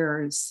those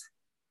years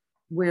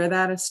where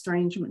that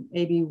estrangement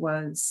maybe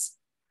was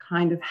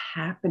kind of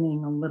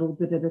happening a little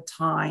bit at a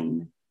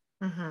time.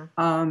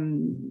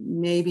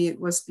 Maybe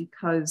it was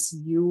because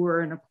you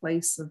were in a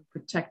place of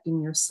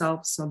protecting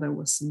yourself, so there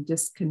was some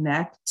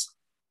disconnect,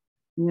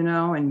 you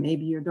know, and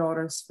maybe your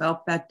daughters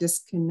felt that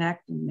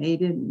disconnect and they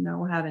didn't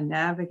know how to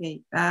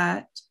navigate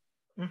that.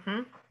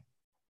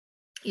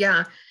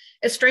 Yeah,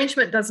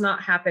 estrangement does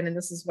not happen, and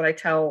this is what I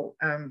tell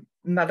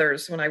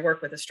mothers when I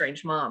work with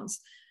estranged moms,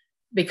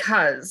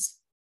 because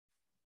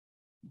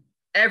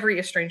every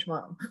estranged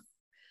mom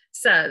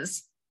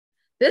says,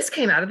 this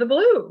came out of the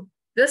blue.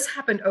 This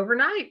happened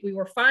overnight. We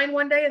were fine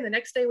one day and the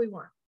next day we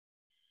weren't.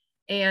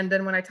 And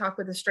then when I talk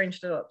with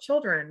estranged adult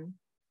children,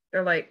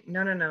 they're like,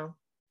 no.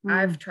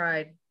 I've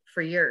tried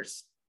for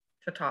years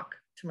to talk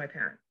to my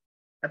parent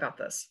about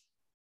this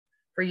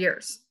for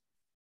years.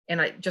 And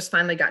I just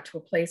finally got to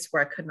a place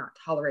where I could not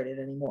tolerate it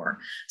anymore.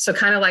 So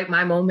kind of like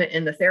my moment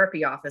in the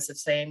therapy office of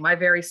saying, my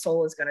very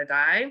soul is going to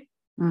die.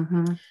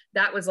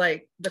 That was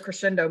like the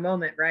crescendo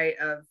moment, right?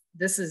 Of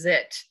this is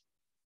it.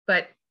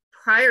 But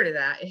prior to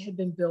that, it had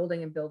been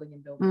building and building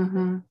and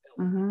building.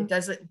 It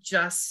doesn't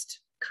just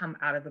come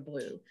out of the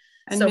blue.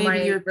 And so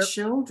maybe your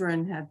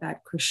children had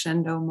that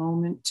crescendo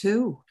moment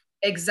too.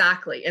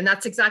 Exactly. And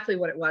that's exactly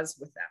what it was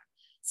with them.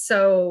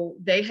 So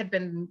they had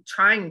been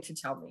trying to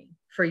tell me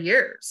for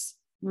years.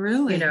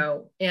 Really? You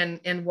know, and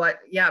what,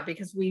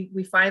 because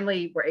we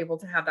finally were able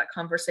to have that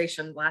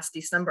conversation last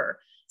December.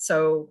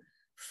 So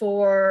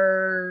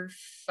for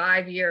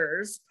 5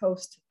 years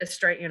post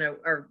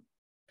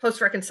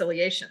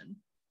reconciliation,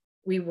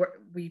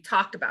 we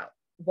talked about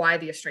why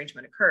the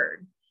estrangement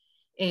occurred.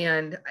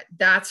 And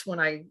that's when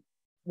I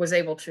was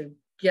able to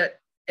get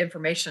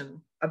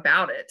information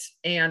about it.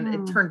 And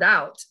it turned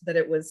out that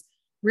it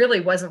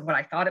wasn't what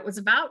I thought it was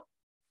about.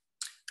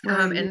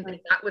 And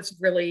that was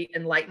really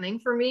enlightening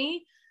for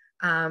me,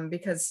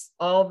 because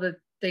all the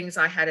things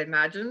I had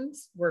imagined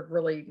were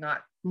really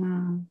not,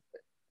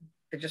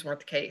 they just weren't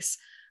the case.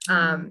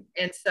 And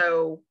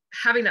so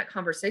having that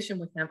conversation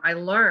with them, I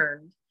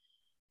learned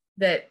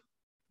that,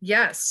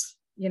 yes,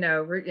 you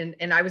know, and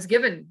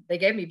they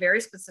gave me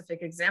very specific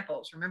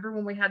examples. Remember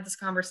when we had this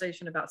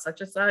conversation about such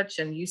and such,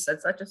 and you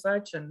said such and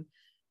such, and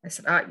I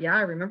said, yeah,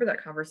 I remember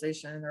that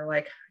conversation. And they're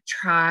like, I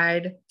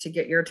tried to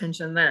get your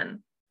attention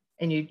then,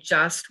 and you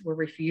just were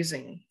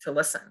refusing to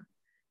listen.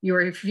 You were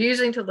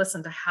refusing to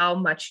listen to how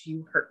much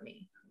you hurt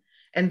me.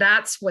 And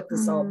that's what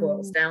this all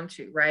boils down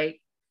to, right?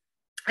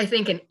 I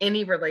think in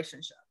any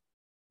relationship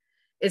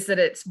is that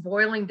it's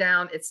boiling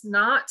down. It's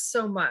not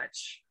so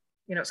much,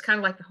 you know, it's kind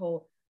of like the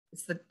whole,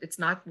 it's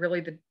not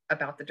really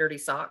about the dirty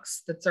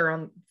socks that are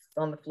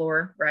on the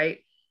floor,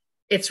 right?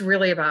 It's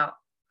really about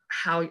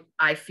how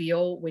I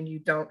feel when you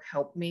don't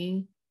help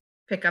me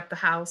pick up the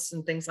house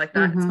and things like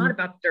that. It's not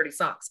about the dirty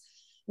socks.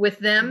 With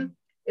them,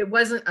 it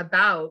wasn't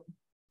about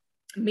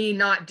me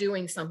not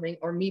doing something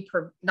or me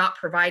not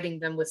providing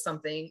them with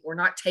something or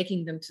not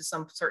taking them to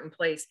some certain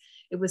place.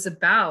 It was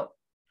about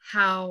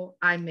how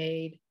I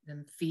made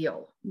them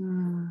feel.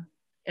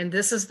 And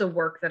this is the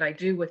work that I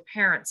do with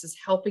parents, is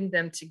helping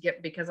them to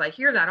get, because I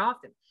hear that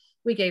often.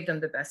 We gave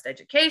them the best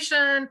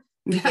education.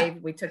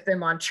 We took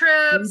them on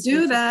trips.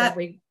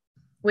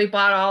 We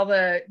bought all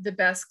the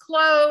best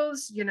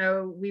clothes. You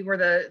know, we were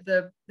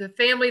the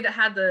family that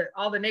had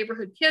all the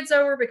neighborhood kids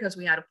over because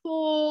we had a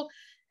pool.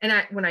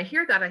 And when I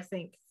hear that, I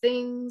think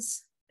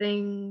things.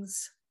 And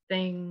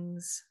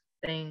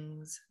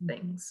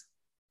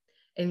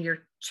your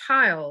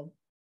child,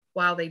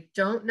 while they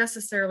don't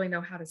necessarily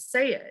know how to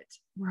say it,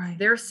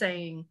 they're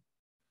saying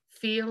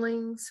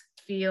feelings.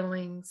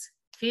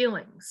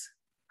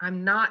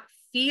 I'm not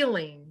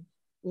feeling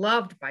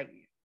loved by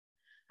you.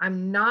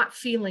 I'm not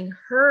feeling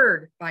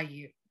heard by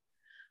you.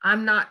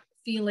 I'm not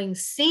feeling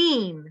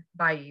seen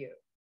by you.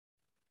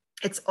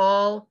 It's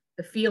all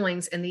the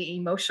feelings and the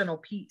emotional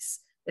piece.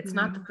 It's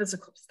not the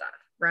physical stuff,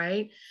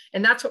 right?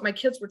 And that's what my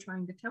kids were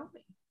trying to tell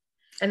me.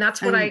 And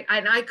that's what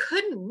I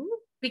couldn't,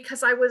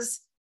 because I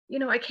was, you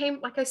know, I came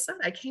from, I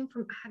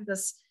had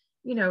this,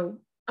 you know,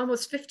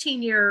 almost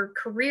 15-year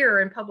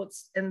career in public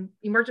and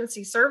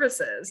emergency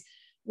services,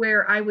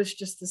 where I was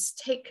just this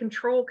take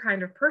control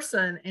kind of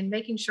person and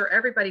making sure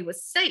everybody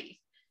was safe.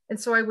 And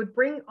so I would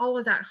bring all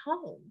of that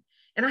home,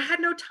 and I had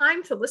no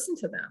time to listen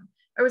to them.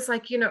 I was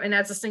like, you know, and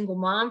as a single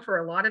mom for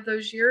a lot of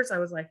those years, I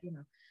was like, you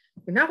know,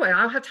 no way, I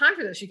don't have time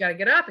for this. You got to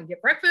get up and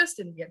get breakfast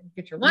and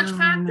get your lunch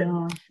packed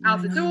and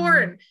out the door.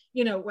 And,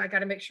 you know, I got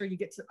to make sure you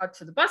get up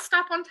to the bus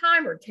stop on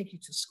time, or take you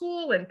to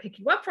school and pick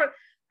you up from.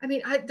 I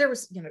mean, there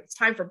was, you know, it's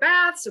time for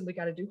baths and we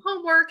got to do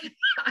homework.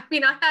 I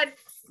mean, I had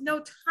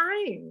no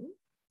time.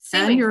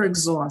 And you're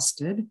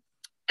exhausted.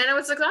 And I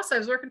was exhausted. I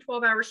was working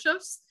 12-hour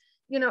shifts.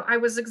 You know, I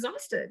was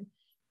exhausted.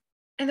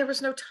 And there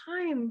was no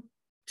time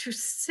to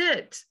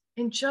sit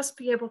and just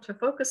be able to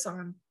focus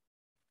on,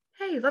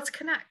 hey, let's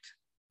connect.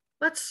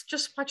 Let's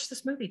just watch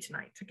this movie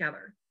tonight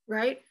together,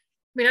 right?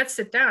 I mean, I'd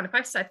sit down. If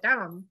I sat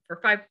down for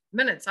 5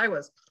 minutes, I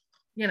was,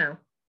 you know,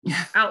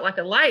 out like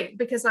a light,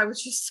 because I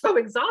was just so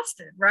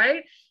exhausted,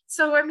 right?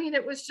 So, I mean,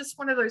 it was just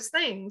one of those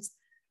things.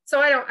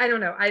 So I don't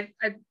know.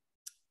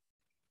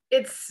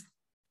 It's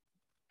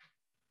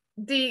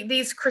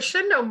these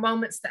crescendo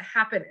moments that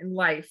happen in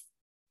life.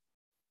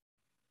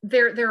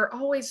 There are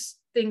always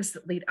things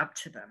that lead up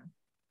to them.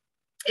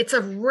 It's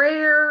a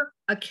rare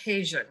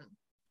occasion.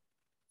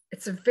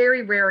 It's a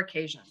very rare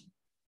occasion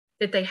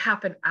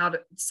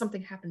that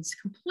something happens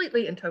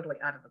completely and totally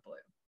out of the blue.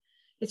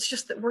 It's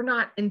just that we're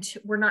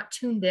not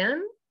tuned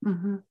in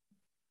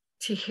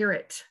to hear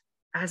it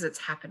as it's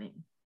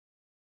happening.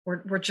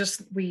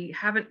 We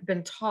haven't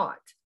been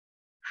taught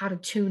how to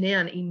tune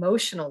in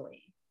emotionally.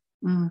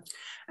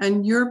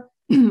 And your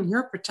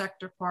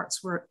protector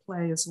parts were at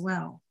play as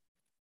well.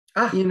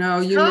 You know,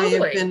 you totally.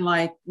 may have been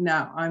like,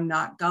 no, I'm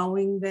not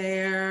going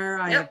there.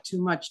 I have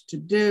too much to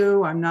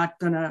do. I'm not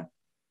going to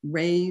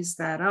raise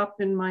that up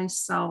in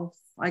myself.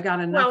 I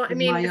got enough of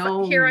my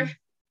own.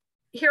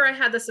 Here I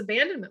had this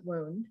abandonment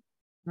wound.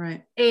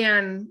 Right.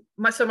 And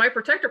my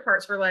protector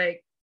parts were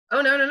like,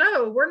 oh,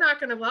 no, we're not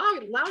going to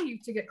allow you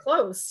to get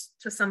close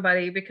to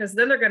somebody, because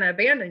then they're going to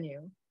abandon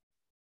you.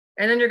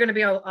 And then you're going to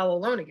be all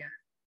alone again.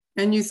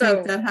 And you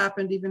think that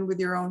happened even with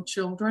your own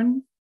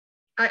children?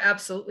 I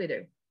absolutely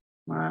do.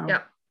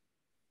 Wow.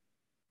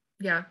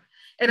 Yeah.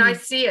 And I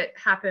see it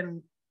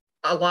happen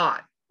a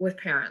lot with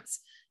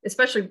parents,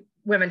 especially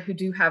women who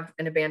do have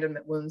an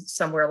abandonment wound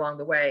somewhere along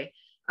the way.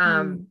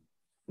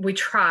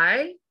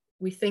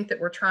 We think that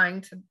we're trying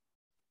to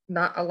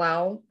not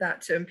allow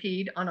that to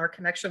impede on our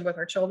connection with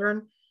our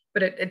children,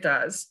 but it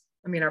does.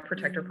 I mean, our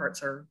protector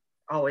parts are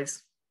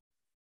always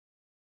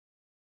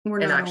We're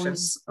not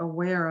always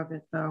aware of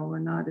it, though.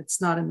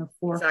 It's not in the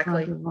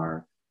forefront of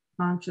our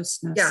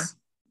consciousness. Yeah.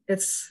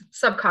 It's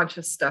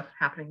subconscious stuff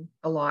happening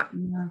a lot.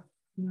 Yeah.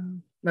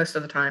 Most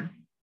of the time.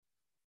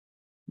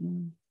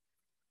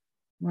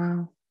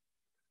 Wow.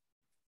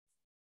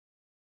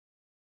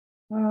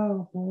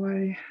 Oh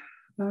boy.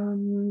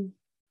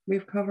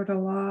 We've covered a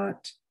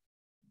lot.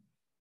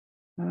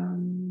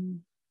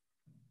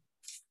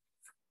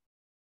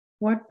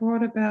 What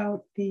brought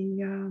about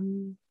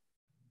the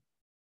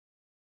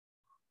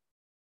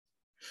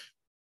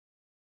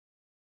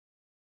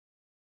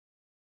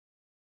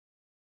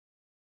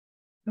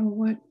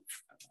what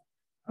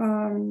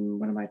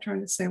am I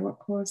trying to say? What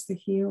caused the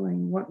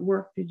healing? What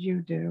work did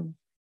you do?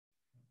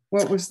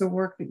 What was the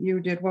work that you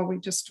did? Well, we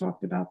just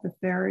talked about the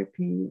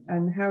therapy,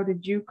 and how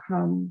did you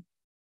come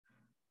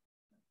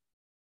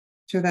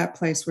to that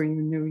place where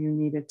you knew you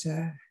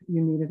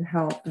needed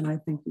help? And I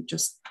think you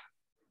just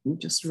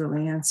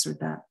really answered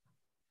that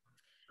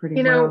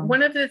pretty well.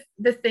 One of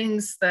the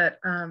things that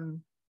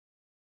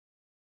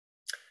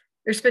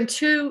there's been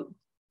two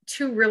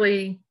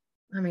really,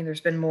 I mean,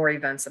 there's been more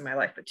events in my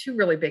life, but two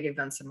really big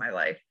events in my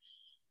life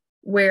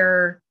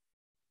where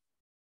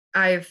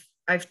I've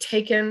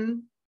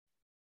taken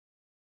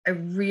a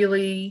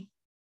really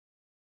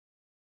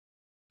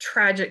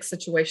tragic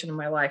situation in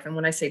my life. And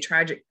when I say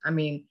tragic, I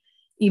mean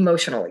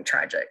emotionally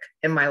tragic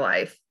in my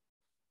life.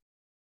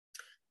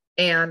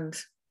 And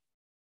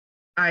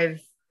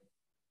I've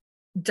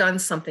done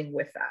something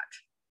with that.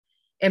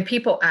 And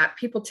people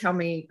tell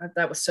me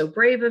that was so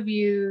brave of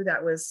you.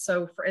 That was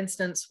so, for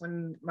instance,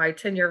 when my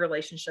 10-year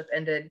relationship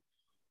ended,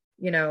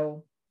 you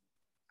know,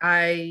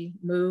 I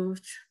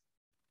moved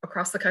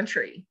across the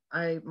country.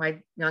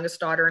 My youngest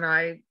daughter and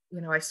I,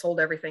 you know, I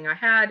sold everything I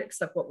had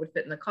except what would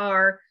fit in the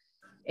car.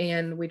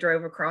 And we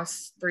drove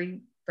across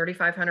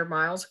 3,500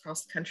 miles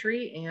across the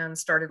country and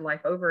started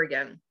life over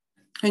again.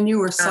 And you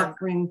were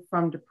suffering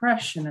from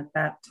depression at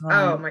that time.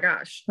 Oh my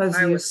gosh. Because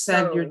you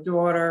said your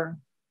daughter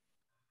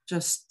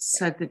just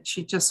said that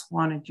she just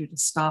wanted you to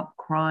stop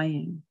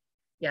crying.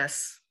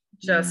 Yes.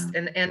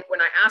 And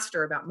when I asked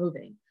her about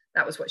moving,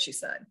 that was what she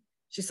said.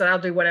 She said, I'll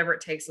do whatever it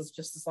takes,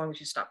 just as long as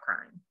you stop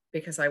crying.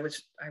 Because I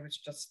was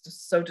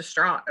just so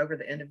distraught over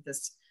the end of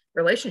this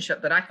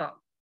relationship that I thought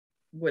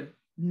would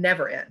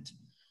never end.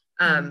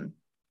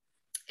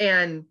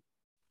 And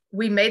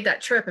we made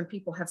that trip, and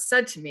people have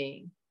said to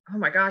me, oh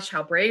my gosh,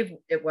 how brave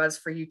it was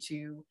for you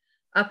to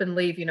up and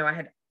leave. You know, I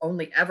had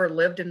only ever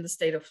lived in the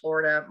state of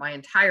Florida my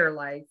entire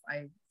life.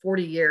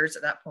 40 years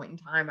at that point in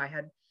time, I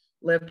had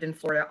lived in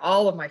Florida.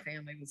 All of my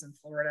family was in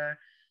Florida.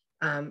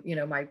 You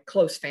know, my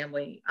close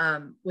family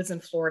was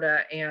in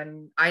Florida,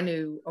 and I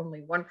knew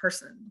only one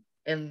person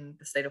in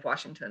the state of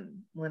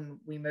Washington when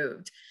we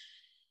moved.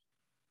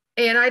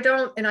 And I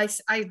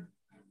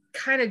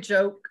kind of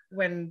joke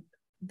when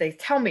they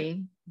tell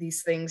me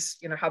these things,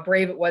 you know, how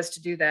brave it was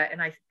to do that.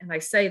 And I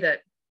say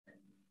that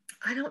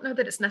I don't know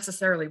that it's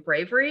necessarily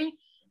bravery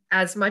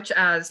as much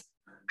as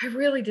I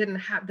really didn't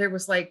have, there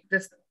was like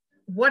this,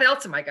 what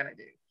else am I going to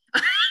do?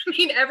 I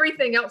mean,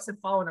 everything else had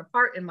fallen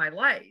apart in my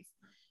life.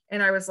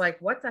 And I was like,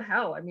 what the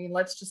hell? I mean,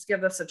 let's just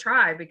give this a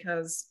try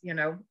because, you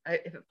know,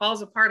 if it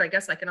falls apart, I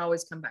guess I can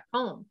always come back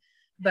home.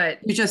 But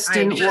you just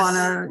didn't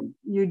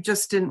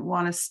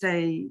want to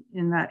stay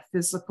in that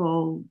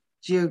physical,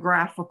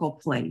 geographical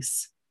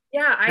place.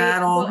 Yeah.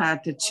 That all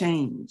had to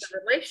change. The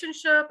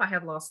relationship, I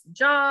had lost the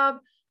job.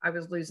 I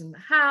was losing the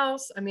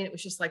house. I mean, it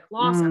was just like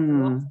loss after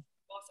loss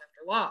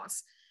after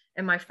loss.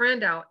 And my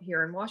friend out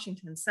here in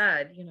Washington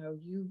said, you know,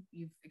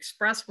 you've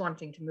expressed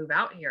wanting to move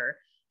out here.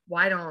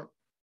 Why don't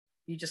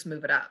you just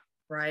move it up?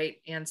 Right.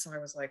 And so I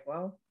was like,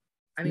 well,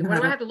 I mean, what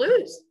do I have to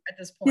lose at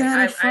this point?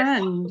 Yeah,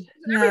 friend.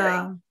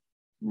 Yeah.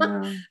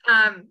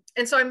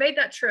 And so I made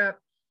that trip,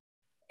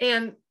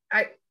 and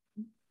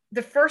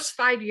the first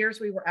 5 years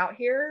we were out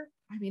here,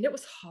 I mean, it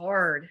was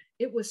hard.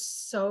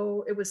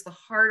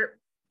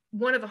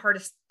 One of the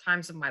hardest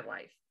times of my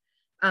life,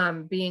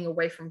 being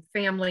away from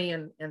family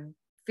and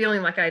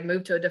feeling like I had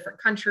moved to a different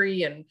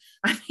country. And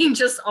I mean,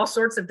 just all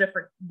sorts of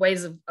different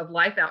ways of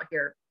life out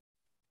here.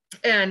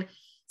 And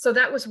so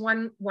that was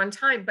one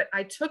time, but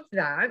I took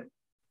that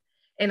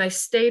and I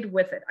stayed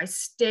with it. I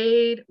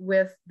stayed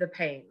with the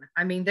pain.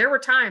 I mean, there were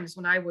times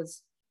when I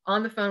was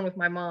on the phone with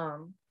my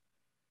mom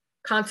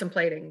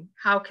contemplating,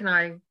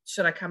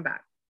 should I come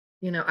back?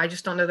 You know, I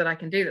just don't know that I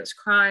can do this,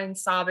 crying,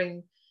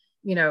 sobbing,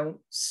 you know,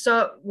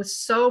 with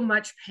so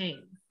much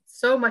pain,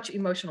 so much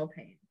emotional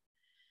pain,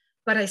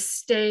 but I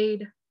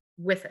stayed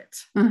with it.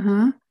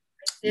 Mm-hmm.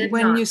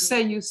 You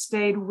say you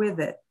stayed with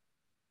it,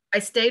 I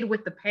stayed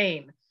with the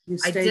pain.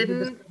 I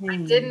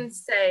didn't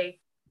say,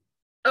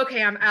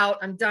 okay, I'm out,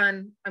 I'm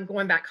done, I'm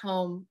going back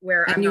home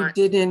you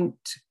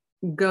didn't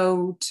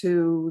go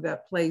to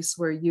that place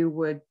where you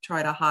would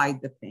try to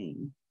hide the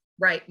pain.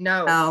 Right.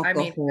 No.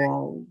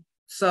 Alcohol,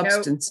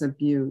 substance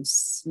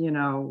abuse, you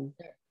know.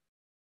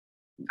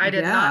 I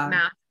did not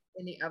mask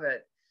any of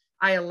it.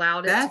 I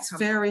allowed it. That's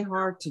very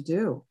hard to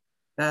do.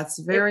 That's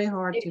very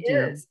hard to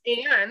do.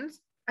 And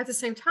at the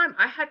same time,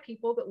 I had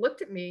people that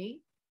looked at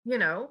me, you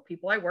know,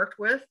 people I worked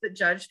with that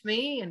judged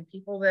me, and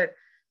people that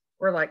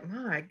were like,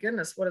 my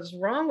goodness, what is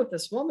wrong with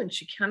this woman?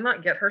 She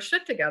cannot get her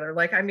shit together.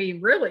 Like, I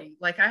mean, really,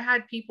 like I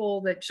had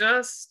people that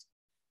just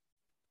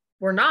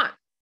were not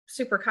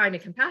super kind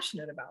and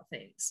compassionate about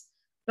things.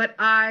 But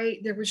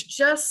there was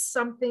just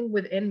something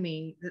within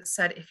me that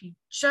said, if you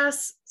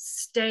just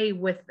stay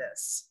with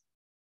this,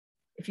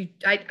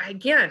 I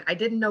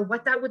didn't know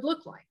what that would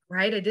look like,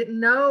 right? I didn't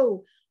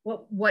know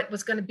what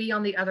was going to be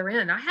on the other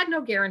end. I had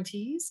no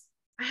guarantees.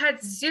 I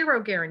had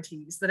zero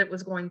guarantees that it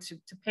was going to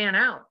pan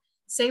out.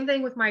 Same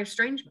thing with my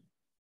estrangement.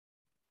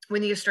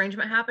 When the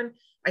estrangement happened,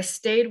 I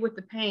stayed with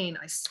the pain.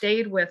 I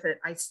stayed with it.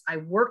 I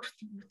worked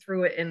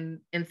through it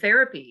in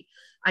therapy.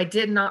 I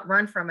did not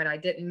run from it. I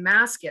didn't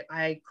mask it.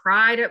 I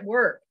cried at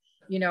work.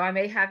 You know,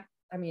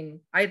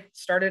 I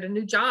started a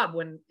new job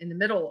in the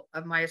middle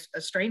of my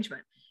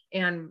estrangement.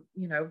 And,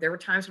 you know, there were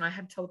times when I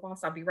had to tell the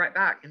boss, I'll be right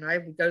back. And I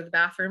would go to the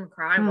bathroom and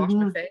cry and wash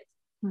my face,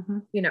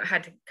 you know,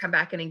 had to come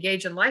back and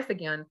engage in life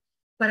again.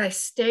 But I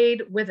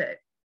stayed with it.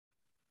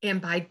 And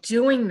by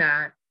doing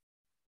that,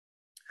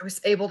 I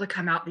was able to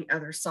come out the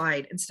other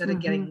side instead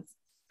of getting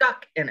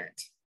stuck in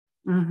it.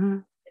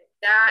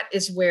 That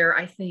is where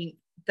I think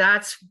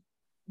that's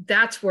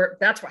that's what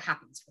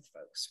happens with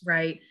folks,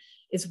 right?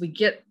 Is we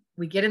get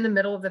in the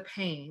middle of the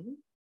pain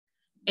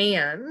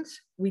and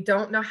we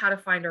don't know how to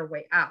find our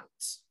way out.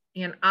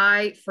 And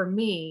for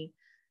me,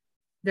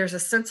 there's a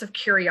sense of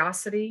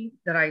curiosity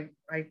that I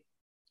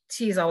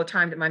tease all the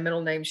time that my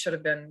middle name should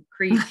have been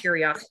Kreed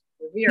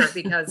Revere-Her,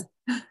 because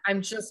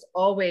I'm just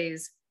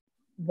always,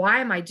 why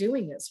am I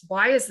doing this?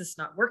 Why is this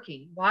not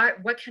working?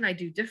 What can I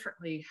do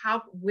differently?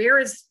 Where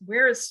is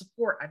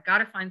support? I've got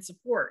to find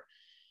support.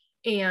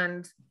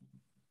 And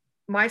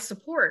my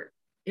support,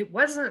 it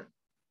wasn't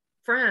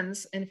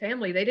friends and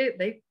family.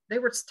 They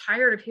were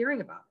tired of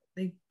hearing about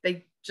it.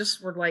 They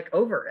just were like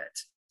over it.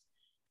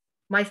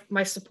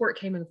 My support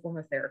came in the form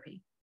of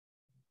therapy.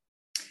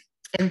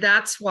 And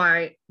that's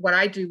why what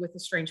I do with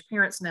estranged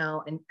parents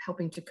now and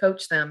helping to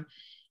coach them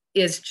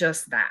is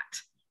just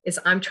that, is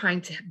I'm trying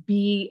to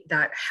be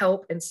that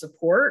help and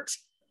support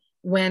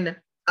when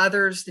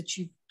others that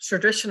you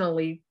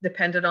traditionally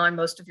depended on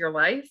most of your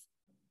life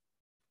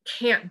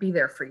can't be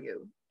there for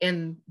you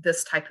in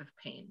this type of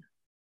pain.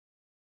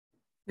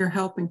 You're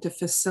helping to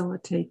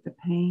facilitate the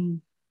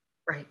pain.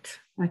 Right.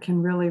 I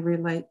can really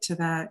relate to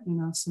that,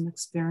 some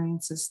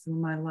experiences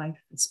through my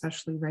life,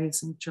 especially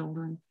raising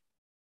children.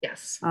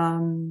 Yes.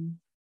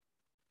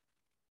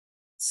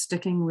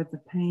 Sticking with the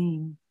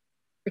pain.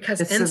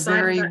 Because it's a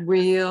very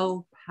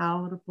real,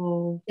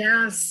 palatable.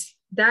 Yes.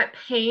 That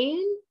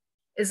pain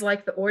is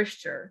like the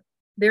oyster.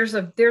 There's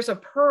a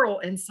pearl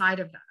inside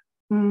of that.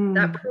 Mm-hmm.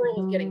 That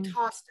pearl is getting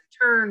tossed and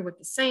turned with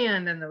the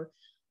sand and the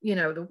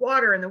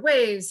water and the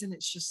waves. And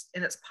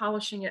it's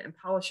polishing it and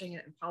polishing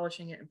it and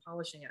polishing it and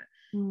polishing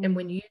it. Mm-hmm. And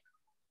when you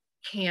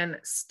can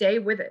stay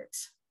with it,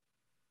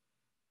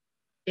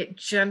 it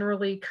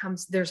generally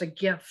comes, there's a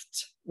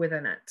gift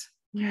within it.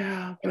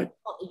 Yeah. But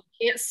you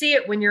can't see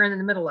it when you're in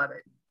the middle of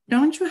it.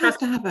 Don't you have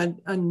to have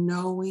a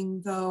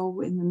knowing, though,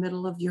 in the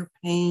middle of your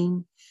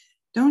pain?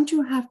 Don't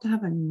you have to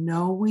have a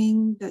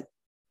knowing that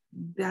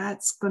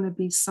that's going to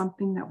be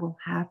something that will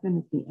happen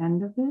at the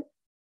end of it?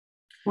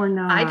 Or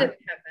not? I didn't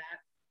have that.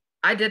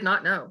 I did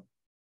not know.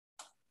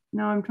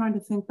 No, I'm trying to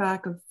think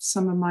back of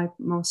some of my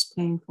most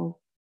painful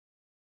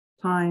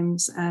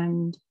times.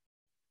 And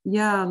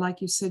yeah,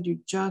 like you said, you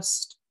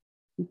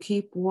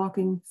keep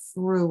walking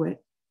through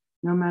it,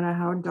 no matter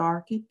how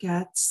dark it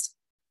gets.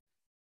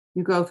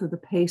 You go through the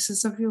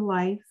paces of your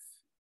life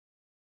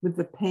with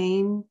the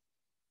pain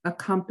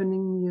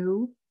accompanying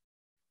you,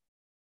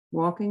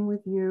 walking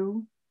with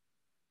you.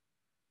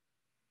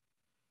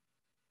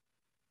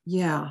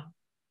 Yeah.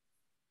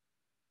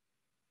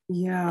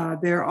 Yeah,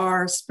 there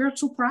are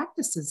spiritual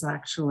practices,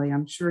 actually.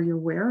 I'm sure you're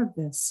aware of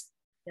this.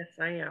 Yes,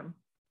 I am.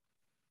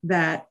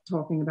 That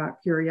talking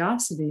about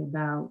curiosity,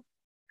 about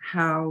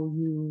how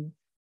you,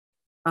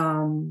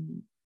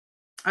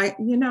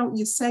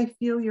 you say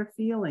feel your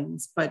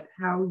feelings, but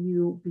how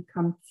you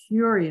become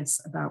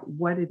curious about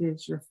what it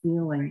is you're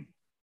feeling.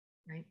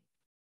 Right.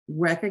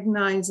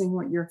 Recognizing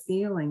what you're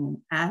feeling and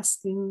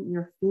asking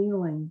your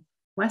feeling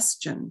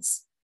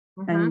questions.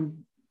 Mm-hmm.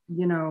 And,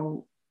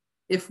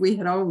 if we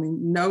had only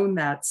known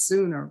that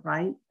sooner,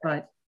 right?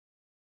 But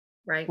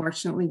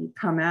fortunately, you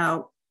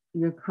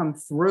come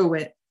through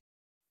it,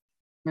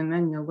 and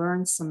then you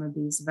learn some of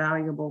these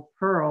valuable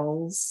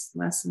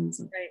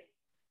lessons.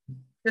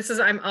 Right.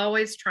 I'm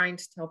always trying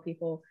to tell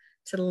people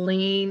to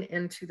lean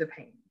into the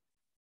pain.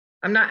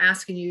 I'm not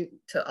asking you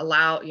to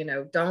allow,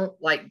 don't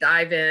like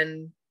dive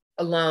in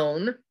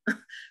alone,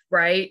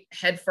 right?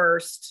 Head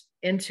first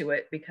into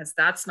it, because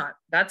that's not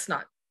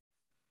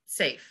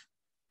safe.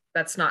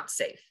 That's not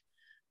safe.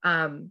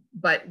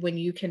 But when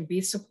you can be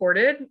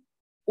supported,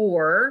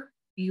 or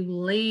you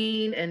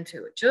lean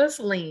into it, just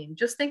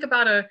think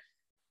about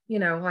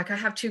like I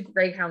have 2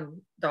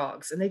 greyhound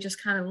dogs, and they just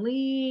kind of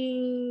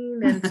lean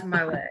into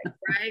my leg,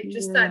 right?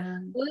 Just that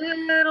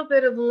little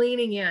bit of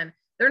leaning in.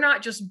 They're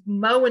not just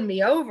mowing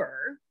me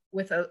over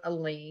with a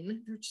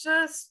lean. They're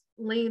just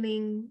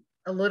leaning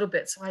a little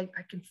bit. So I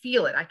can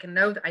feel it. I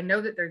know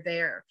that they're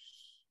there.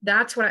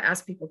 That's what I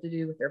ask people to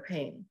do with their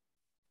pain,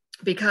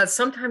 because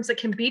sometimes it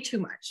can be too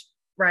much.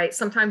 Right.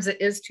 Sometimes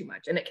it is too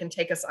much and it can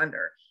take us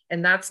under.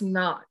 And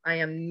I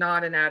am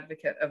not an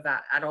advocate of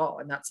that at all.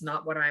 And that's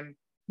not what I'm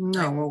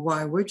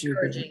why would you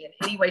encouraging in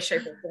any way,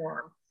 shape, or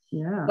form.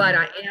 Yeah. But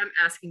I am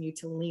asking you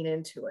to lean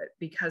into it,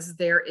 because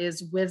there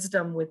is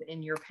wisdom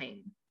within your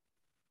pain.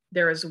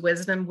 There is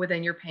wisdom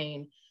within your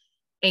pain,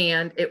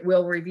 and it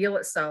will reveal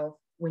itself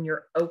when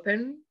you're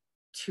open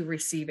to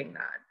receiving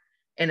that.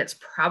 And it's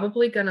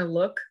probably going to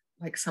look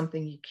like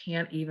something you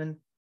can't even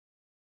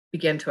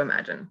begin to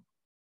imagine.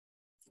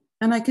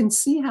 And I can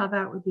see how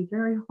that would be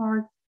very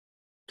hard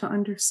to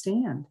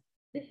understand.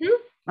 Mm-hmm.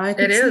 I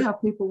can see how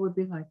people would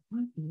be like,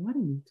 what are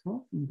you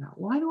talking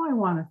about? Why do I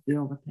want to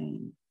feel the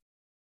pain?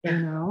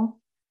 Yeah.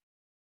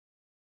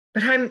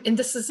 But and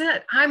this is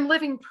it. I'm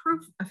living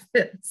proof of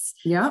this.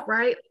 Yeah.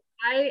 Right.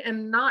 I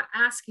am not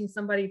asking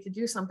somebody to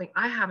do something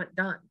I haven't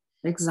done.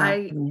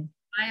 Exactly.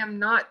 I am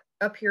not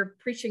up here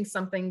preaching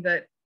something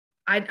that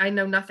I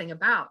know nothing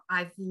about.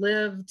 I've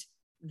lived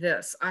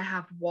this. I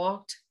have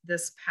walked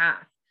this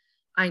path.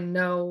 I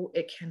know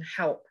it can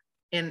help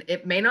And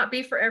it may not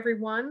be for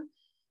everyone,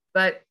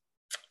 but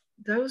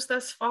those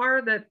thus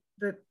far that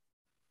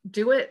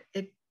do it,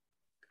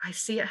 I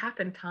see it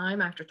happen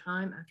time after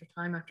time after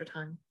time after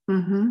time.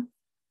 Mm-hmm.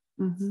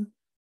 Mm-hmm.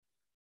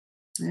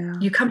 Yeah.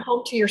 You come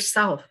home to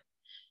yourself.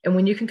 And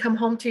when you can come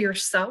home to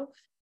yourself,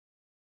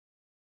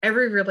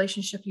 every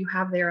relationship you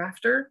have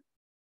thereafter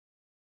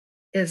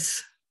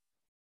is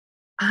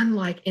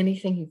unlike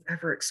anything you've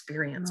ever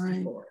experienced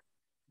before.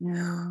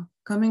 Yeah.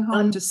 Coming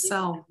home to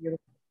self.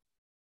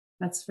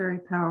 That's very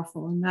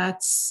powerful. And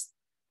that's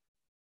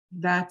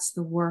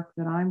the work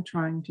that I'm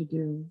trying to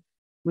do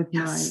with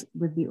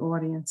with the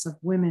audience of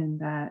women,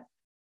 that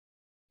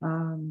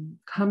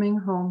coming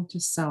home to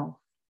self.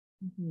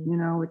 You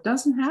know, it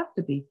doesn't have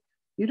to be,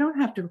 you don't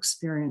have to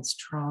experience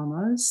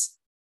traumas.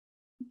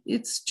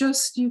 It's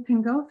just, you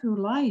can go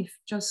through life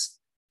just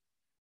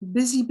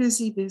busy.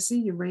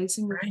 You're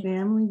raising your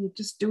family. You're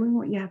just doing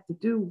what you have to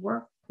do,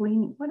 work,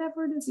 cleaning,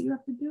 whatever it is that you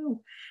have to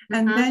do.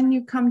 And then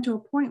you come to a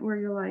point where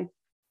you're like,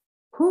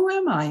 who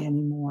am I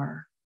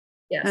anymore?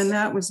 Yes. And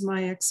that was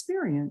my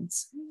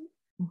experience.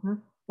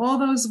 All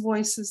those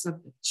voices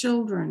of the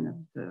children, of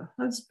the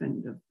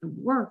husband, of the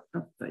work,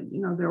 of the,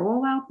 you know, they're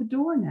all out the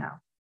door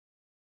now.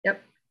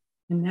 Yep.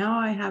 And now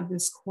I have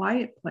this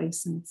quiet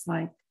place, and it's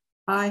like,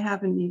 I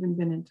haven't even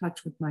been in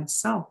touch with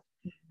myself.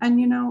 And,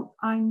 you know,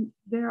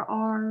 there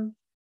are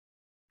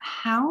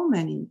how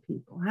many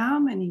people, how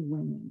many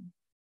women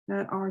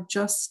that are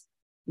just,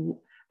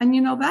 and,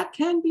 you know, that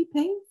can be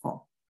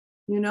painful.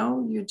 You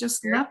know, you're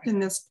just left in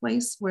this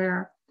place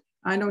where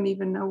I don't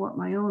even know what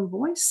my own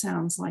voice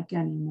sounds like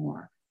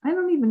anymore. I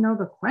don't even know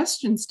the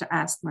questions to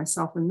ask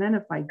myself. And then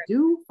if I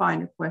do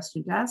find a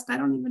question to ask, I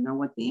don't even know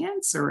what the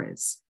answer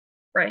is.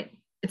 Right.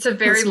 It's a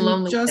very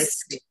lonely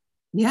place.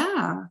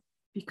 Yeah,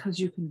 because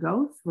you can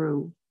go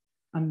through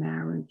a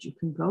marriage, you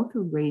can go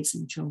through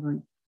raising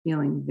children,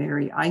 feeling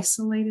very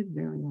isolated,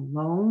 very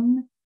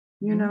alone,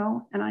 you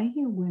know, and I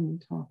hear women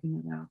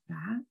talking about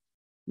that,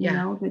 you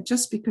know, that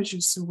just because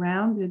you're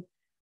surrounded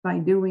by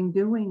doing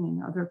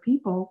and other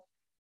people,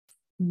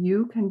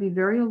 you can be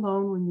very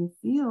alone when you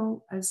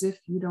feel as if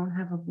you don't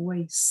have a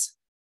voice,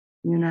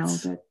 you know,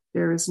 that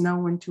there is no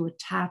one to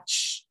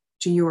attach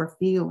to your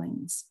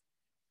feelings,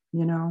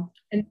 you know.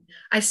 And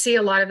I see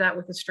a lot of that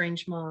with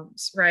estranged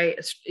moms, right?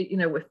 You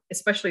know, with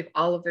especially if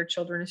all of their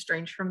children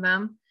estranged from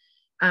them.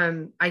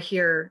 I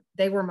hear,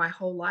 they were my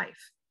whole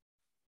life.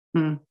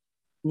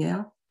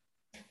 Yeah.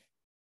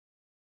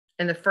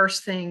 And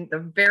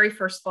the very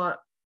first thought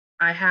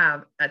I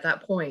have at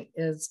that point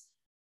is,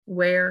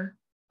 where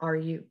are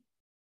you?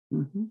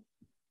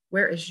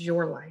 Where is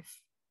your life?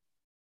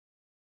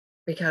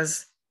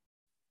 Because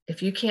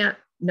if you can't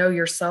know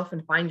yourself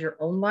and find your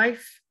own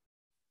life,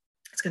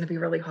 it's going to be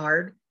really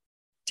hard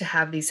to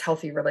have these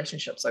healthy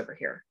relationships over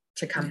here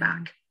to come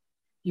back.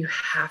 You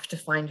have to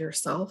find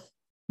yourself.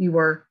 You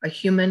were a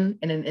human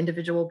and an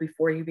individual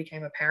before you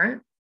became a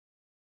parent.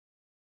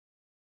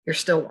 You're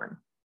still one.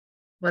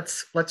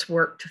 Let's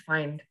work to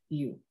find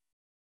you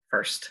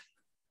first.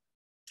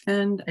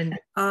 And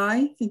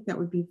I think that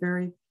would be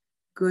very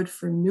good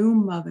for new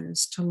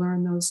mothers to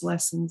learn those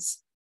lessons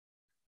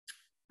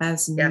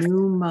as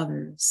new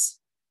mothers.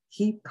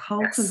 Keep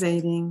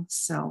cultivating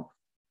self,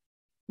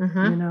 you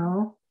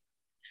know,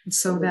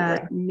 so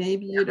that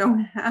maybe you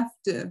don't have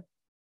to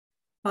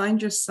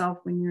find yourself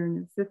when you're in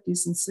your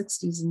 50s and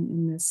 60s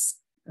in this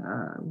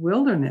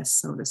wilderness,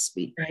 so to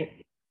speak.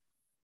 Right.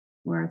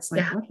 Where it's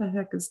like, what the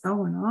heck is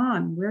going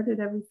on? Where did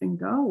everything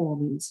go all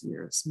these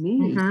years?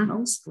 Me,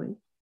 mostly.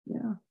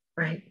 Yeah.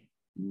 Right.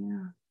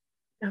 Yeah.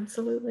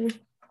 Absolutely.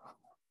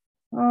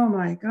 Oh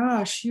my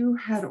gosh. You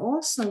had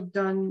also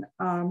done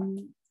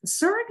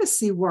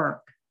surrogacy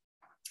work.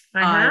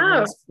 I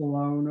was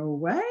blown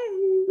away.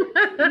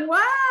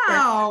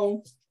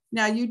 Wow.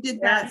 Now you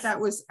did that. That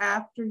was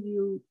after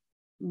you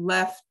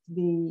left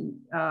the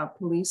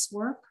police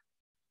work.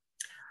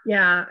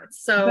 Yeah.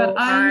 So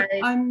but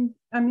I'm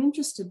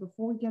interested,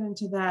 before we get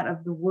into that,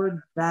 of the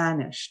word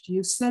banished.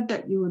 You said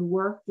that you had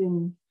worked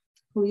in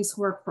police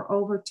work for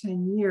over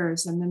 10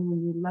 years. And then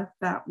when you left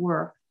that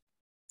work,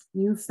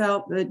 you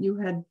felt that you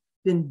had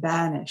been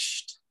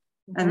banished.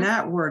 And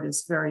that word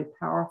is very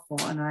powerful.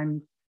 And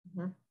I'm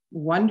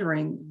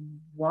wondering,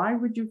 why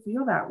would you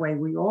feel that way?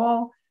 We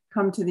all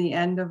come to the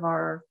end of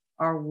our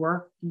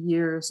work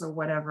years or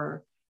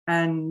whatever.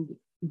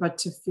 But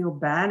to feel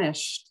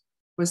banished,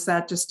 was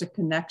that just a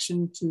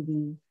connection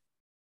to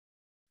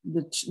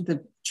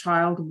the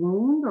child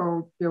wound,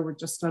 or there were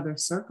just other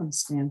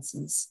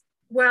circumstances?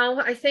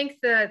 Well, I think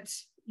that,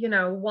 you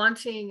know,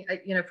 wanting,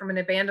 you know, from an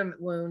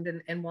abandonment wound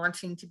and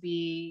wanting to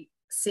be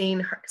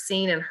seen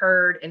and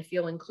heard and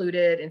feel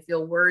included and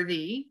feel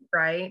worthy,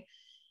 right?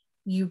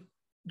 You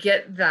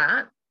get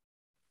that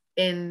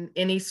in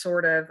any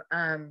sort of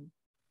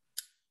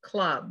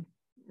club,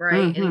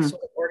 right? Any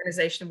sort of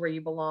organization where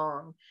you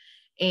belong.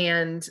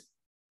 And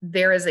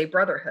there is a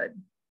brotherhood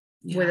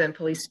within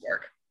police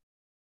work.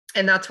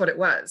 And that's what it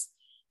was.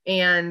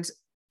 And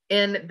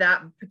in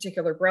that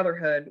particular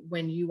brotherhood,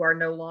 when you are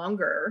no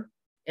longer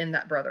in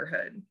that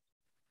brotherhood,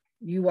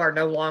 you are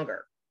no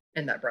longer.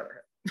 in that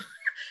brotherhood.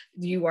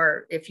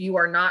 If you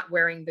are not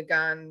wearing the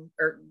gun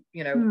or,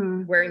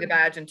 wearing the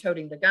badge and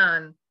toting the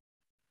gun,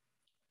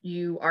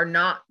 you are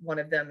not one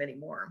of them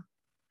anymore.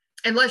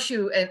 Unless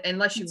you've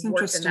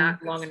worked in that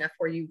long enough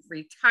where you've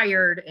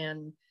retired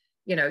and,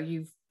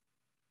 you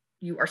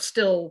are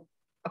still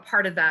a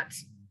part of that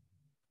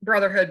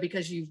brotherhood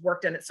because you've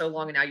worked in it so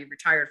long and now you've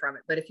retired from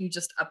it. But if you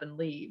just up and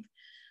leave,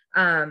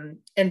 and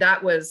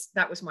that was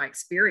my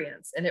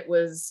experience. And it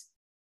was,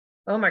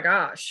 oh my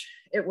gosh,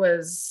 it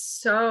was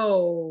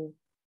so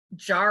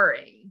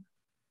jarring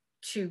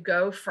to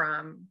go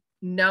from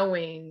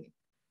knowing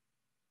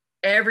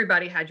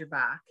everybody had your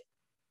back.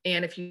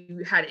 And if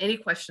you had any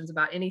questions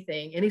about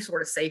anything, any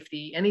sort of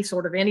safety, any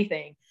sort of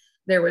anything,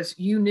 there was,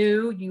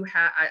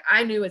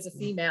 I knew as a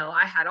female,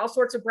 I had all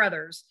sorts of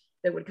brothers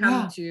that would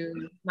come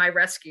to my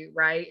rescue,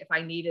 right? If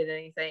I needed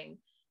anything.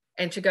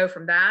 And to go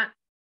from that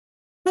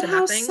but to how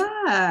nothing.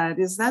 Sad.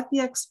 Is that the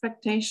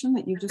expectation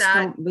that you just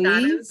don't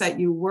leave, that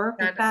you work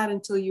at that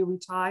until you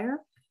retire?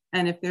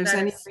 And if there's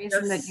any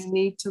reason that you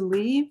need to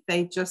leave,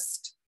 they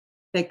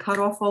cut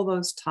off all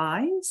those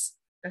ties?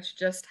 That's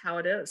just how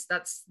it is.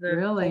 That's the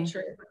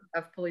culture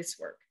of police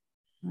work.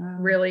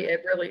 Really,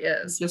 it really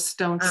is. Just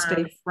don't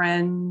stay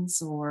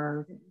friends,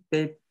 or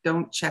they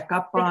don't check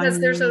up on you.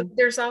 Because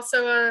there's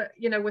also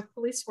with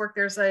police work,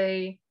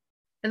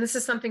 and this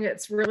is something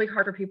that's really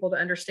hard for people to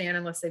understand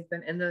unless they've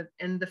been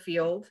in the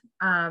field,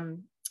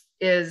 and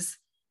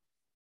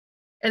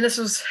this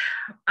was,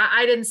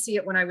 I didn't see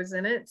it when I was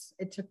in it.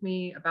 It took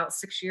me about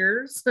 6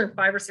 years, 5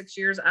 or 6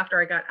 years after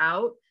I got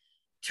out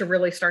to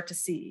really start to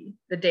see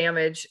the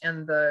damage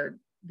and the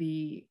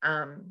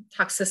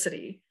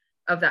toxicity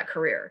of that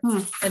career.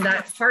 And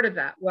that part of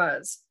that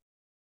was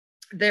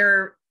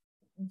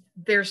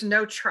there's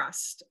no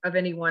trust of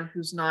anyone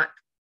who's not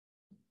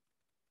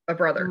a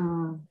brother,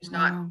 who's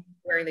not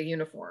wearing the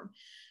uniform.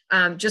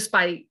 Just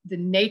by the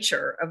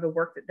nature of the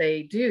work that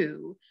they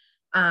do,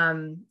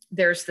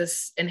 there's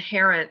this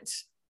inherent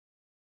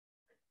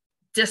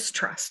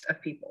distrust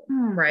of people,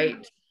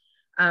 right?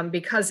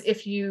 Because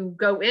if you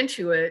go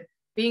into it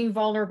being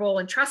vulnerable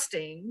and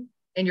trusting,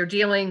 and you're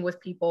dealing with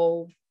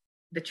people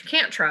that you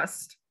can't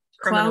trust,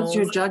 clouds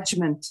your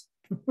judgment.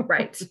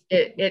 Right.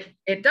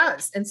 It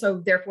does. And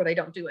so therefore they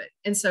don't do it.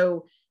 And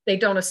so they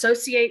don't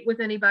associate with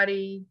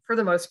anybody for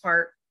the most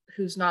part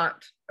who's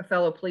not a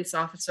fellow police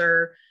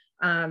officer.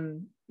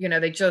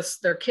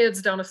 Their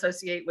kids don't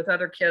associate with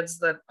other kids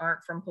that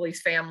aren't from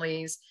police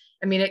families.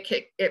 I mean,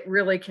 it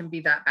really can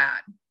be that bad.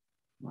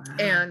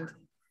 Wow.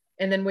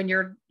 And then when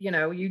you're,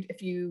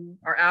 if you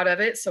are out of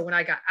it. So when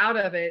I got out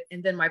of it,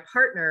 and then my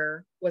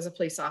partner was a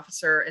police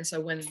officer. And so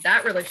when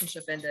that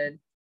relationship ended,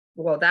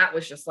 well, that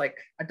was just like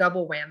a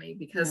double whammy,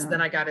 because then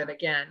I got it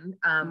again,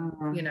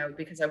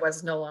 because I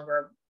was no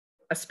longer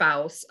a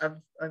spouse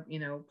of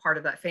part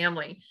of that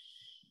family.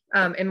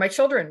 And my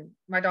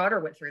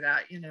daughter went through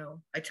that.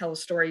 I tell a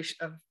story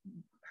of,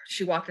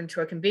 she walked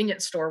into a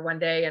convenience store one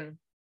day, and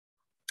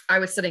I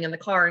was sitting in the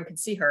car and could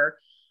see her.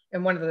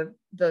 And one of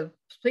the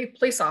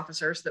police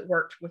officers that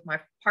worked with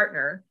my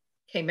partner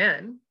came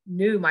in,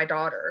 knew my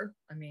daughter.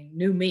 I mean,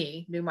 knew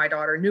me, knew my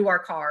daughter, knew our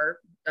car.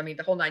 I mean,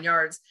 the whole 9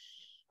 yards.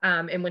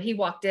 And when he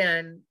walked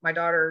in, my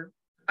daughter,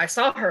 I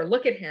saw her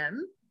look at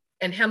him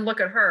and him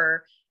look at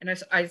her. And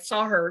I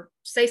saw her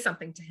say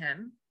something to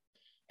him,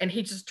 and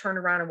he just turned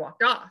around and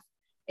walked off.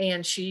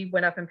 And she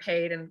went up and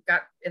paid and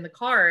got in the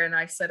car. And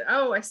I said,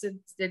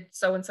 did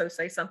so-and-so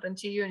say something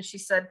to you? And she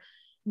said,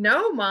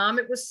 no, Mom,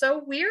 it was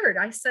so weird.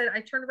 I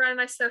turned around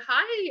and I said,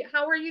 hi,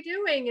 how are you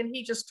doing? And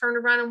he just turned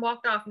around and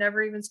walked off,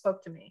 never even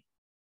spoke to me.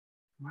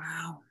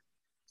 Wow.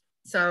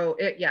 So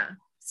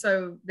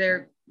so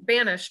they're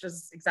banished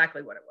is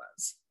exactly what it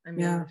was. I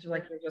mean, it's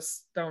like, they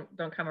just don't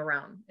come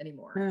around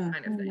anymore, kind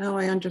of thing. No,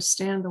 I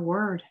understand the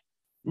word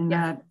in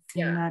that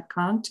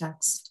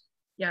context.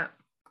 Yeah.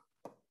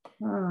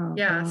 Oh,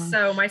 yeah. gosh.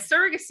 So my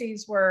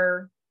surrogacies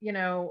were,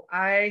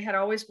 I had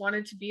always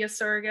wanted to be a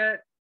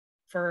surrogate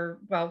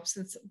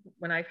since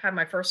when I had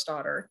my first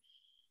daughter,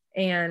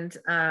 and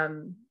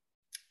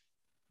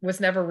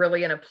was never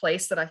really in a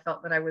place that I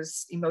felt that I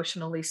was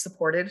emotionally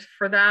supported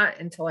for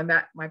that until I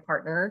met my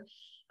partner.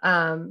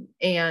 And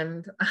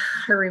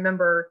I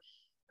remember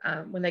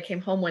when they came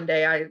home one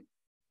day, I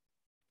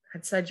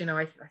had said,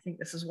 I think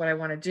this is what I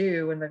want to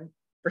do. And the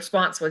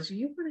response was,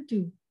 you want to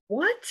do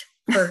what?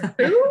 For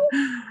who?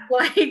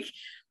 like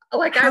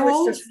how I was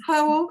old, just,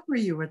 how old were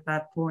you at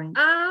that point?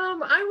 I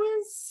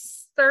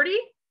was 30,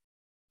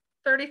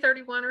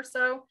 31 or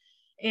so.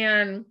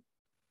 And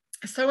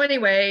so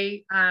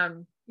anyway,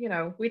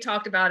 we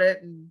talked about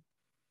it and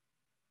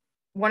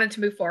wanted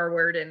to move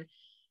forward. And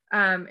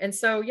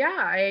so,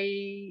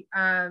 I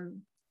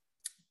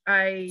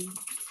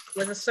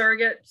was a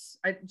surrogate,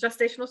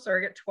 gestational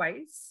surrogate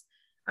twice.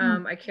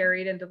 I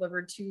carried and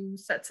delivered 2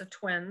 sets of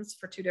twins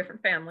for 2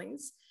 different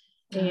families.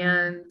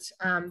 And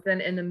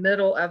then in the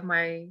middle of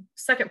my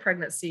second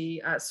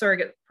pregnancy,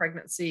 surrogate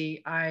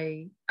pregnancy,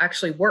 I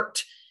actually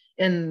worked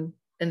in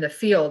the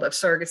field of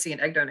surrogacy and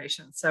egg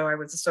donation. So I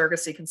was a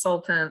surrogacy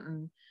consultant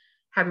and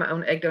had my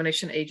own egg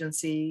donation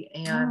agency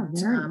and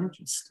very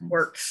interesting.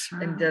 Worked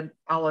and did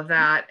all of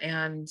that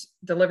and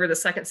delivered the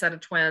second set of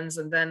twins.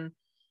 And then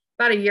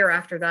about a year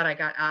after that, I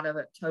got out of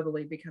it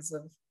totally because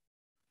of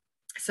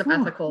some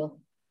ethical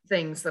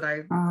things that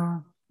I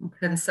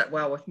didn't sit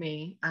well with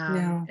me.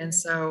 And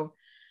so,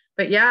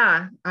 but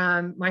yeah,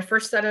 my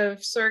first set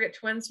of surrogate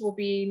twins will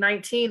be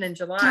 19 in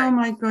July. Oh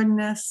my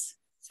goodness.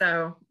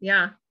 So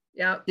yeah.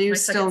 Yeah. Do you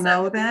still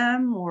know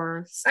them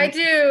or? I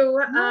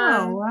do.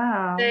 Oh,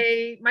 wow.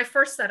 My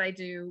first set I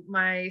do.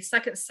 My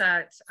second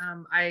set,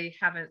 I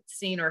haven't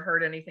seen or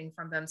heard anything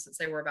from them since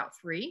they were about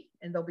 3,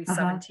 and they'll be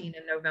 17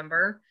 in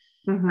November.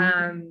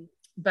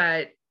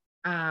 But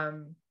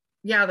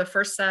yeah, the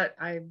first set,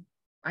 I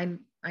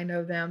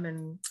know them,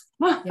 and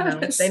you know,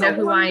 they know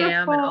who I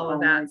am and all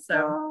of that.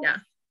 So yeah.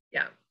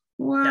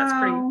 Wow. That's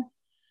pretty.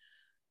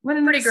 What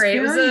an pretty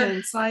great.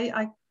 experience.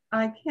 I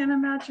can't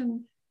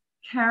imagine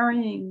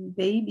carrying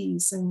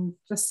babies, and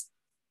just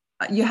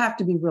you have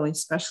to be really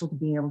special to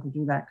be able to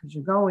do that, because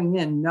you're going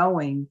in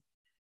knowing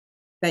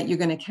that you're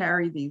going to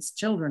carry these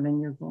children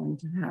and you're going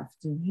to have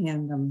to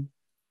hand them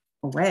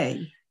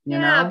away. You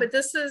know? But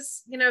this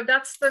is, you know,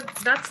 that's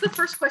the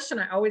first question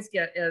I always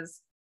get is,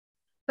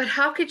 but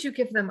how could you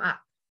give them up?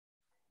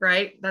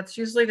 Right? That's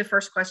usually the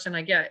first question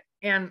I get.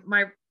 And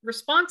my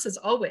response is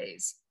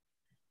always,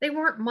 they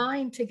weren't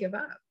mine to give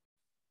up.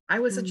 I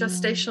was a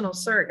gestational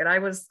surrogate. I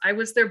was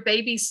their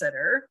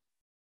babysitter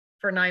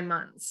for 9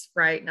 months.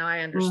 Right now, I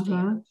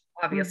understand.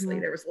 Obviously,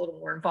 there was a little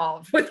more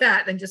involved with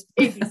that than just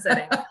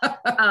babysitting.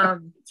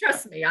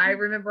 Trust me, I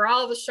remember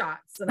all the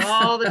shots and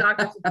all the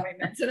doctor's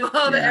appointments and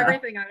all the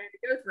everything I had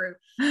to go through.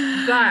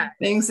 But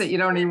things that you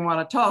don't even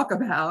want to talk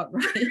about,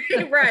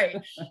 right? Right.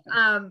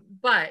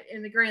 But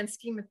in the grand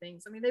scheme of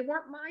things, I mean, they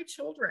weren't my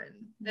children.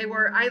 They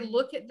were. I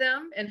look at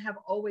them and have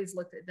always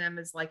looked at them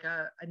as like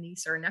a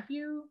niece or a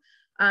nephew.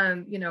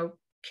 You know,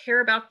 care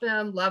about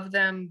them, love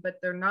them, but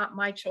they're not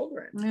my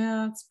children.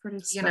 Yeah, it's pretty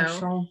special.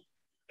 You know,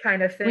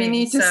 kind of thing. We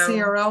need to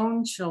see our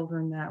own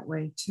children that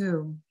way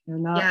too. They're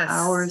not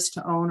ours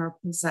to own or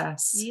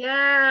possess.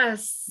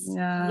 Yes.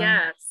 Yeah.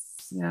 Yes.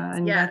 Yeah.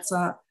 And that's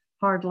a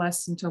hard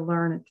lesson to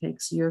learn. It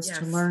takes years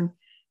to learn.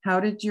 How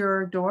did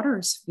your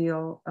daughters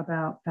feel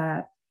about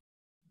that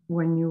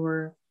when you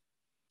were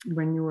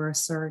a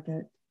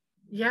surrogate?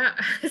 Yeah.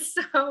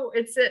 So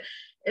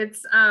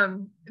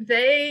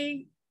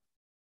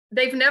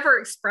they've never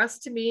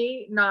expressed to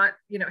me not,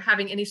 you know,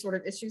 having any sort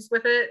of issues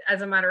with it.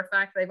 As a matter of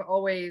fact, they've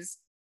always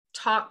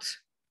talked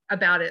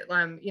about it.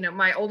 You know,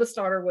 my oldest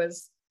daughter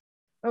was,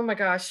 oh my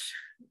gosh,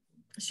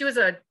 she was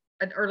an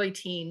early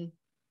teen,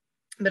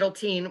 middle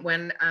teen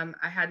when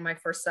I had my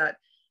first set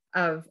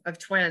of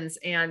twins,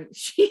 and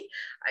she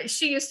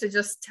used to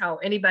just tell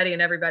anybody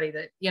and everybody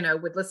that, you know,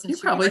 would listen. You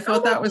probably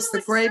thought that was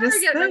the greatest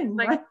thing.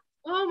 Like,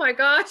 oh my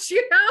gosh,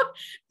 you know,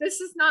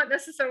 this is not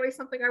necessarily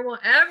something I want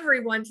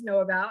everyone to know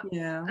about.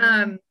 Yeah.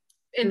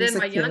 And then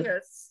my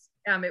youngest,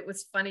 it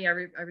was funny. I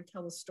would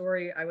tell the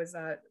story.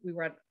 We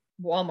were at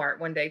Walmart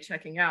one day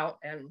checking out,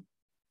 and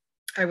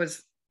I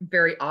was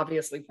very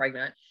obviously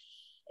pregnant.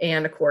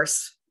 And of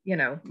course, you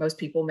know, most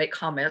people make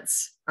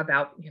comments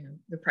about, you know,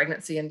 the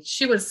pregnancy. And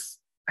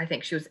I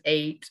think she was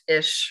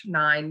 8-ish,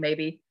 9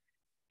 maybe.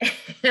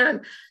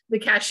 And the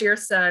cashier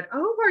said,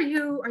 "Oh, are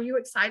you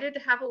excited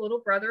to have a little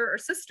brother or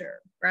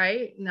sister?"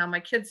 Right now, my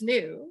kids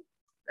knew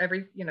I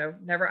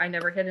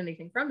never hid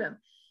anything from them.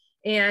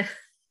 And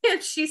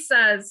she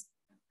says,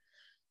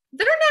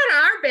 "They're not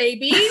our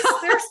babies.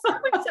 They're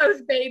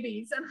so-and-so's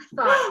babies." And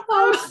I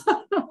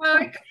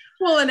thought,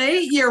 well, an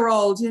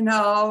 8-year-old, you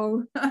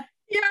know.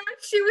 Yeah,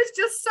 she was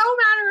just so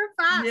matter of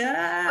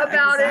fact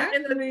about it.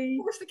 And then,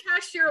 of course, the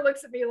cashier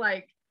looks at me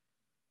like,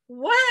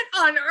 "What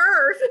on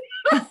earth?"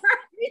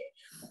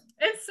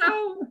 And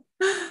so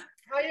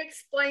I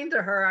explained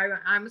to her,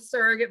 I'm a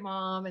surrogate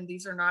mom, and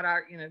these are not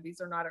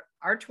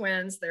our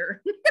twins.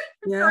 They're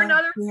for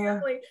another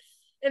family.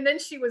 And then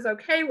she was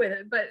okay with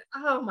it. But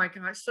oh my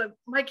gosh, so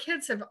my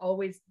kids have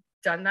always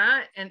done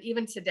that. And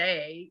even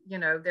today, you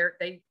know,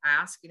 they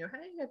ask, you know,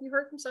 "Hey, have you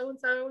heard from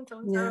so-and-so and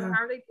so-and-so?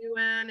 How are they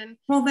doing?" And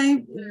well,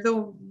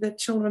 the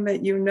children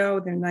that you know,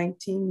 they're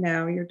 19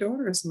 now. Your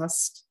daughters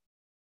must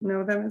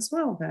know them as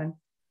well then.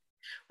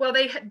 Well,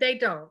 they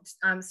don't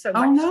so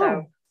much.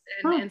 So.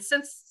 And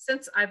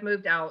since I've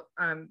moved out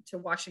to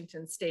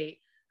Washington State,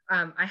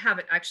 I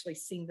haven't actually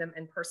seen them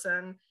in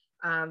person.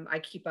 I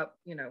keep up,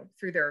 you know,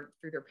 through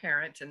their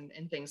parent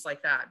and things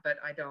like that, but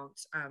I don't.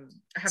 I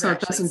haven't. So it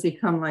doesn't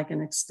become like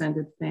an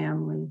extended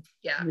family.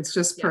 Yeah, it's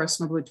just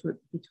personal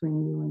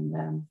between you and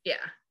them.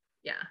 Yeah.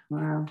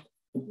 Wow.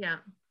 Yeah.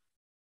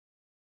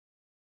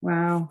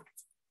 Wow.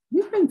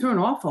 You've been through an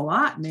awful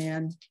lot,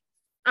 man.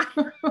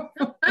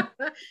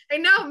 I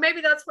know,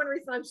 maybe that's one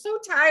reason I'm so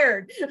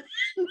tired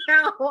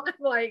now. I'm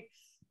like,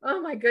 oh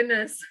my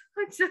goodness,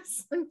 I'm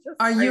just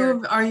are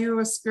you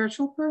a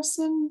spiritual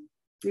person?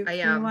 Do you feel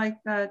am. Like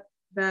that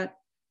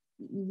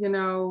you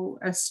know,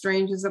 as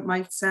strange as it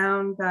might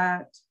sound,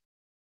 that,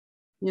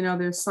 you know,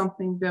 there's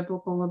something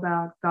biblical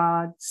about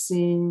God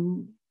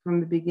seeing from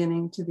the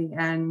beginning to the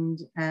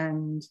end,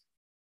 and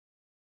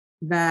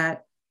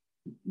that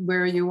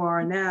where you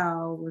are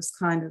now was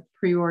kind of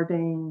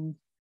preordained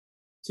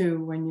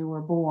to when you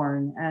were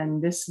born.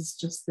 And this is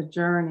just the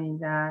journey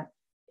that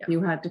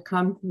you had to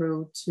come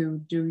through to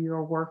do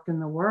your work in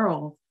the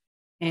world.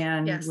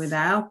 And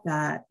without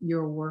that,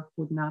 your work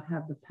would not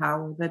have the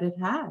power that it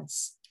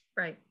has.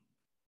 Right.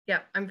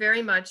 Yeah. I'm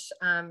very much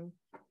the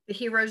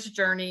hero's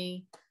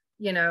journey,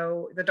 you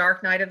know, the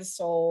dark night of the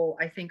soul.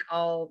 I think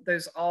all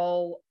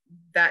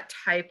that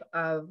type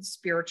of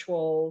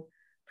spiritual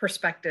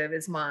perspective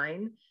is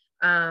mine.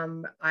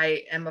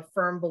 I am a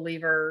firm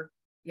believer,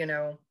 you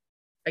know,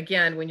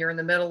 again, when you're in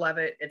the middle of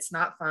it, it's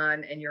not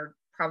fun, and you're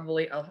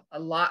probably a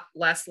lot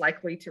less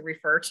likely to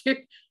refer to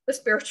the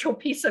spiritual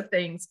piece of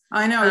things.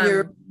 I know,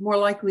 you're more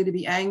likely to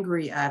be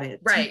angry at it.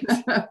 Right,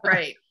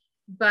 right.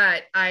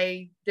 But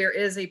there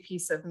is a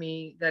piece of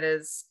me that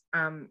is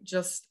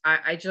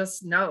I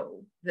just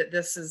know that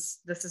this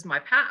is my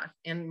path,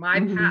 and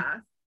my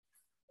path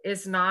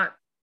is not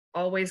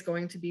always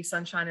going to be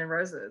sunshine and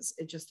roses.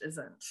 It just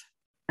isn't.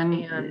 And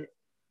it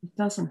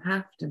doesn't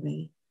have to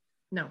be.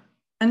 No.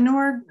 And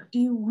nor do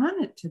you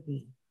want it to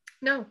be.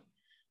 No,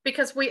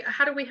 because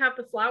how do we have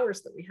the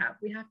flowers that we have?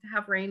 We have to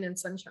have rain and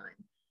sunshine,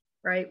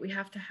 right? We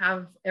have to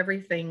have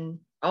everything,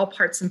 all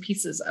parts and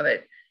pieces of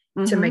it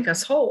to make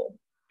us whole.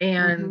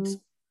 And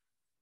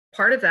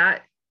part of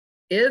that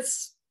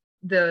is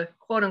the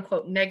quote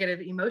unquote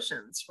negative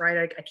emotions,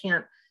 right?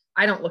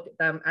 I don't look at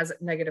them as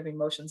negative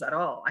emotions at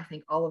all. I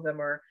think all of them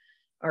are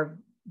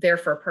there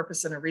for a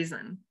purpose and a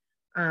reason.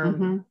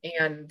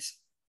 And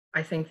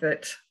I think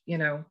that, you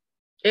know,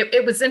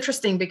 it was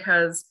interesting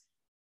because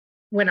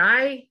when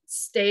I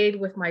stayed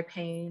with my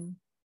pain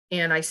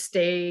and I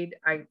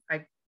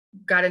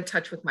got in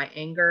touch with my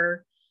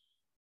anger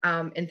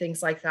and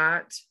things like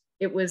that,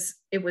 it was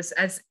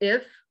as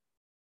if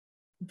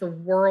the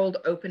world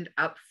opened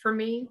up for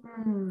me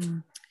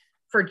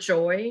for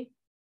joy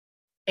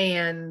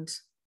and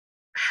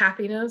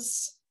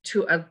happiness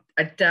to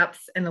a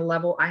depth and a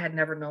level I had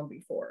never known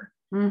before.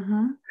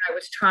 I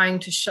was trying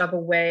to shove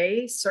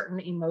away certain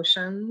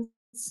emotions,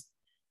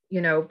 you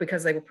know,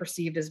 because they were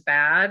perceived as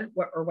bad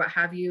or what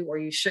have you, or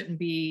you shouldn't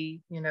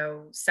be, you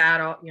know,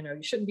 sad, you know,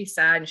 you shouldn't be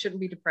sad, you shouldn't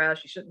be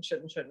depressed, you shouldn't.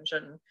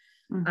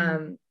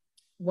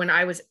 When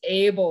I was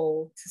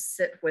able to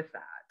sit with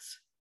that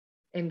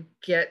and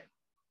get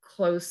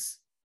close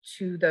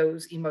to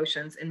those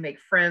emotions and make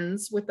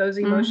friends with those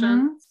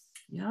emotions,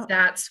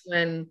 that's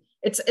when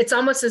it's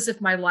almost as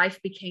if my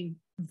life became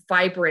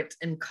vibrant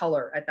in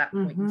color at that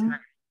point in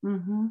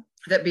time.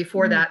 That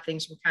before that,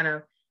 things were kind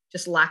of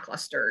just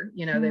lackluster,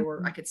 you know,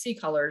 I could see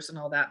colors and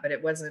all that, but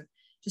it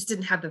just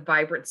didn't have the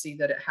vibrancy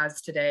that it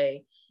has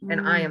today.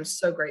 And I am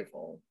so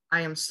grateful.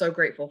 I am so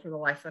grateful for the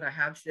life that I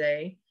have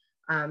today.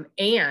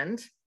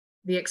 And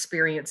the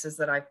experiences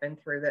that I've been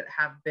through that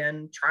have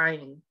been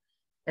trying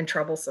and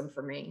troublesome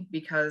for me,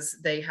 because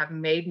they have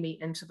made me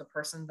into the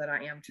person that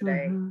I am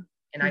today.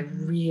 And I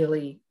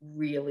really,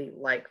 really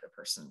like the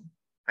person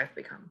I've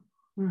become.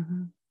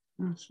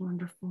 That's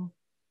wonderful.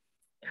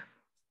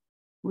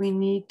 We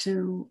need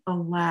to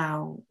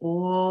allow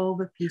all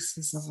the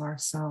pieces of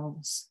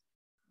ourselves.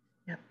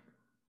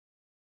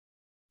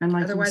 And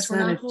like otherwise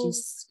you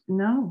said,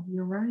 no,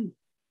 you're right.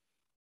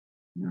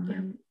 You're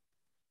right.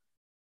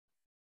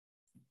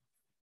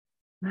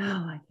 Well,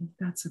 I think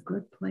that's a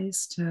good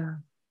place to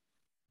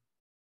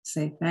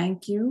say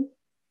thank you.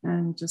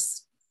 And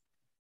just,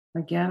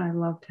 again, I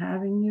loved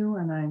having you,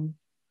 and I'm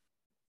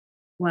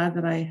glad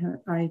that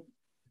I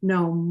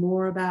know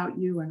more about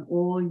you and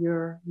all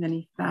your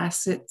many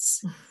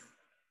facets.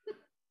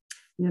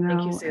 You know,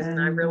 thank you, Susan.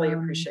 I really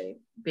appreciate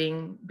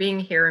being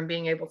here and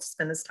being able to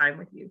spend this time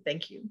with you.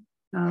 Thank you.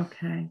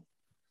 Okay,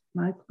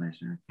 my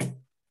pleasure.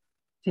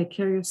 Take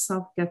care of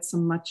yourself. Get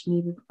some much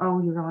needed.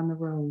 Oh, you're on the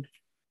road,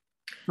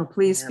 so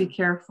please be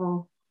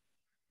careful.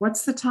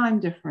 What's the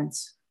time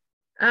difference?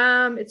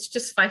 It's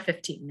just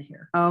 5:15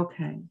 here.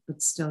 Okay,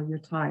 but still you're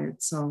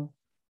tired, so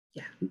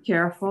be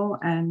careful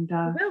and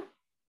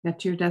get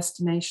to your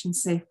destination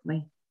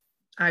safely.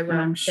 I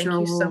will. Thank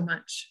you so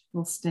much.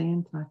 We'll stay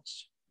in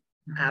touch.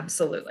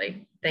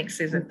 Absolutely. Thanks,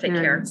 Susan. Take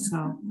care.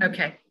 So,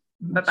 okay.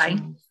 Bye-bye.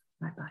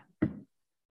 Bye-bye.